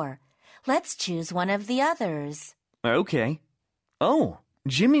before. Let's choose one of the others. Okay. Oh,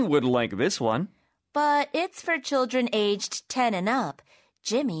 Jimmy would like this one. But it's for children aged 10 and up.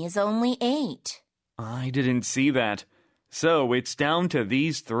 Jimmy is only 8. I didn't see that. So it's down to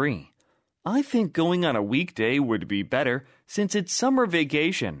these 3. I think going on a weekday would be better since it's summer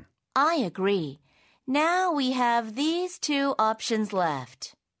vacation. I agree. Now we have these 2 options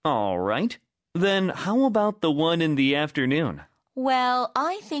left. All right. Then how about the one in the afternoon? Well,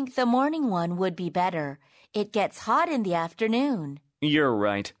 I think the morning one would be better. It gets hot in the afternoon. You're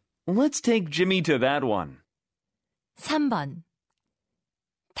right. Let's take Jimmy to that one. 3번.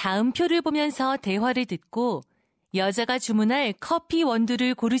 다음 표를 보면서 대화를 듣고 여자가 주문할 커피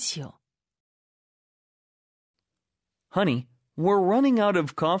원두를 고르시오. Honey, we're running out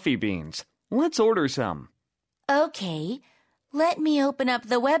of coffee beans. Let's order some. Okay. Let me open up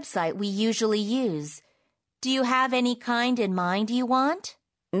the website we usually use. Do you have any kind in mind you want?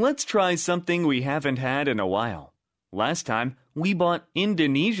 Let's try something we haven't had in a while. Last time, we bought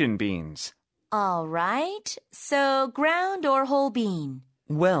Indonesian beans. All right. So ground or whole bean?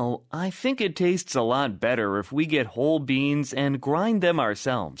 Well, I think it tastes a lot better if we get whole beans and grind them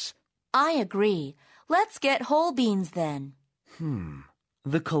ourselves. I agree. Let's get whole beans then.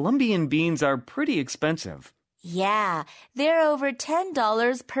 The Colombian beans are pretty expensive. Yeah, they're over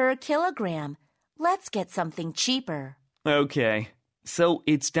 $10 per kilogram. Let's get something cheaper. Okay, so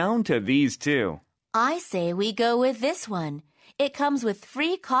it's down to these 2. I say we go with this one. It comes with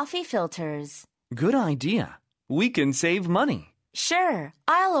free coffee filters. Good idea. We can save money. Sure,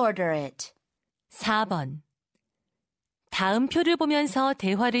 I'll order it. 4번. 다음 표를 보면서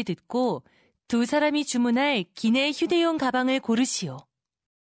대화를 듣고 2 사람이 주문할 기내 휴대용 가방을 고르시오.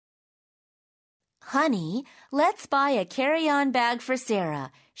 Honey, let's buy a carry-on bag for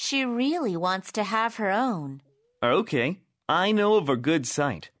Sarah. She really wants to have her own. Okay, I know of a good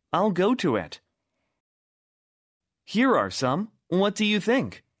site. I'll go to it. Here are some. What do you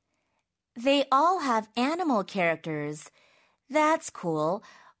think? They all have animal characters. That's cool.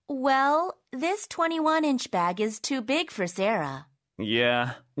 Well, this 21-inch bag is too big for Sarah.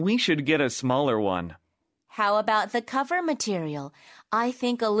 Yeah, we should get a smaller one. How about the cover material? I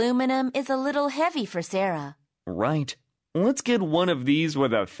think aluminum is a little heavy for Sarah. Right. Let's get one of these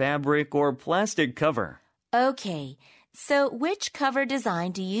with a fabric or plastic cover. Okay, so which cover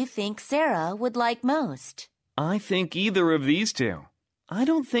design do you think Sarah would like most? I think either of these 2. I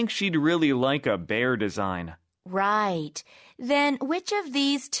don't think she'd really like a bear design. Right. Then which of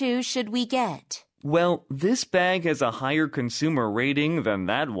these two should we get? Well, this bag has a higher consumer rating than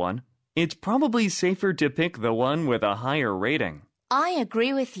that one. It's probably safer to pick the one with a higher rating. I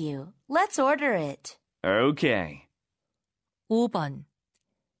agree with you. Let's order it. Okay. 5번.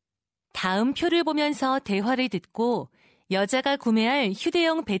 다음 표를 보면서 대화를 듣고 여자가 구매할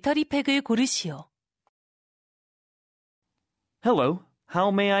휴대용 배터리 팩을 고르시오. Hello, how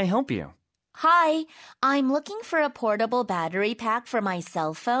may I help you? Hi, I'm looking for a portable battery pack for my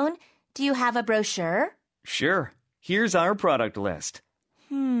cell phone. Do you have a brochure? Sure. Here's our product list.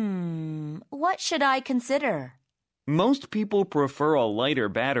 What should I consider? Most people prefer a lighter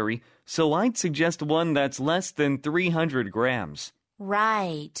battery, so I'd suggest one that's less than 300 grams.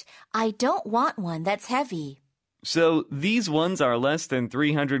 Right. I don't want one that's heavy. So these ones are less than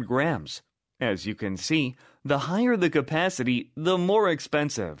 300 grams. As you can see, the higher the capacity, the more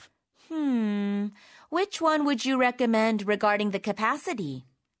expensive. Which one would you recommend regarding the capacity?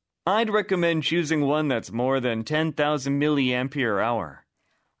 I'd recommend choosing one that's more than 10,000 milliampere hour.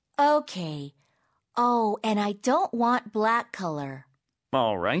 Okay. Oh, and I don't want black color.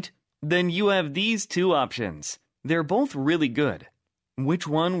 All right. Then you have these two options. They're both really good. Which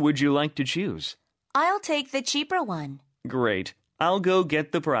one would you like to choose? I'll take the cheaper one. Great. I'll go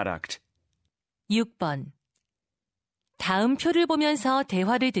get the product. 6번. 다음 표를 보면서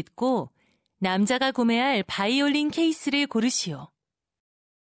대화를 듣고 남자가 구매할 바이올린 케이스를 고르시오.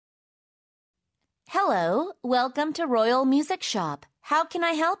 Hello, welcome to Royal Music Shop. How can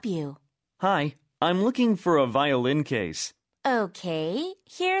I help you? Hi, I'm looking for a violin case. Okay,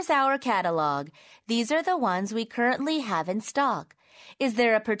 here's our catalog. These are the ones we currently have in stock. Is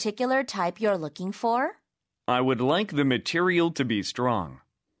there a particular type you're looking for? I would like the material to be strong.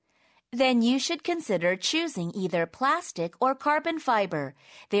 Then you should consider choosing either plastic or carbon fiber.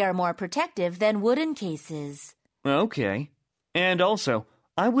 They are more protective than wooden cases. Okay. And also,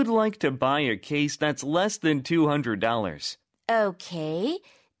 I would like to buy a case that's less than $200. Okay.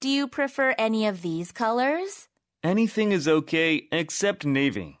 Do you prefer any of these colors? Anything is okay except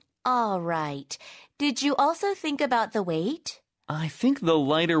navy. All right. Did you also think about the weight? I think the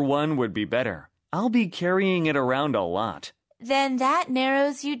lighter one would be better. I'll be carrying it around a lot. Then that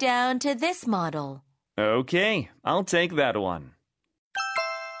narrows you down to this model. Okay, I'll take that one.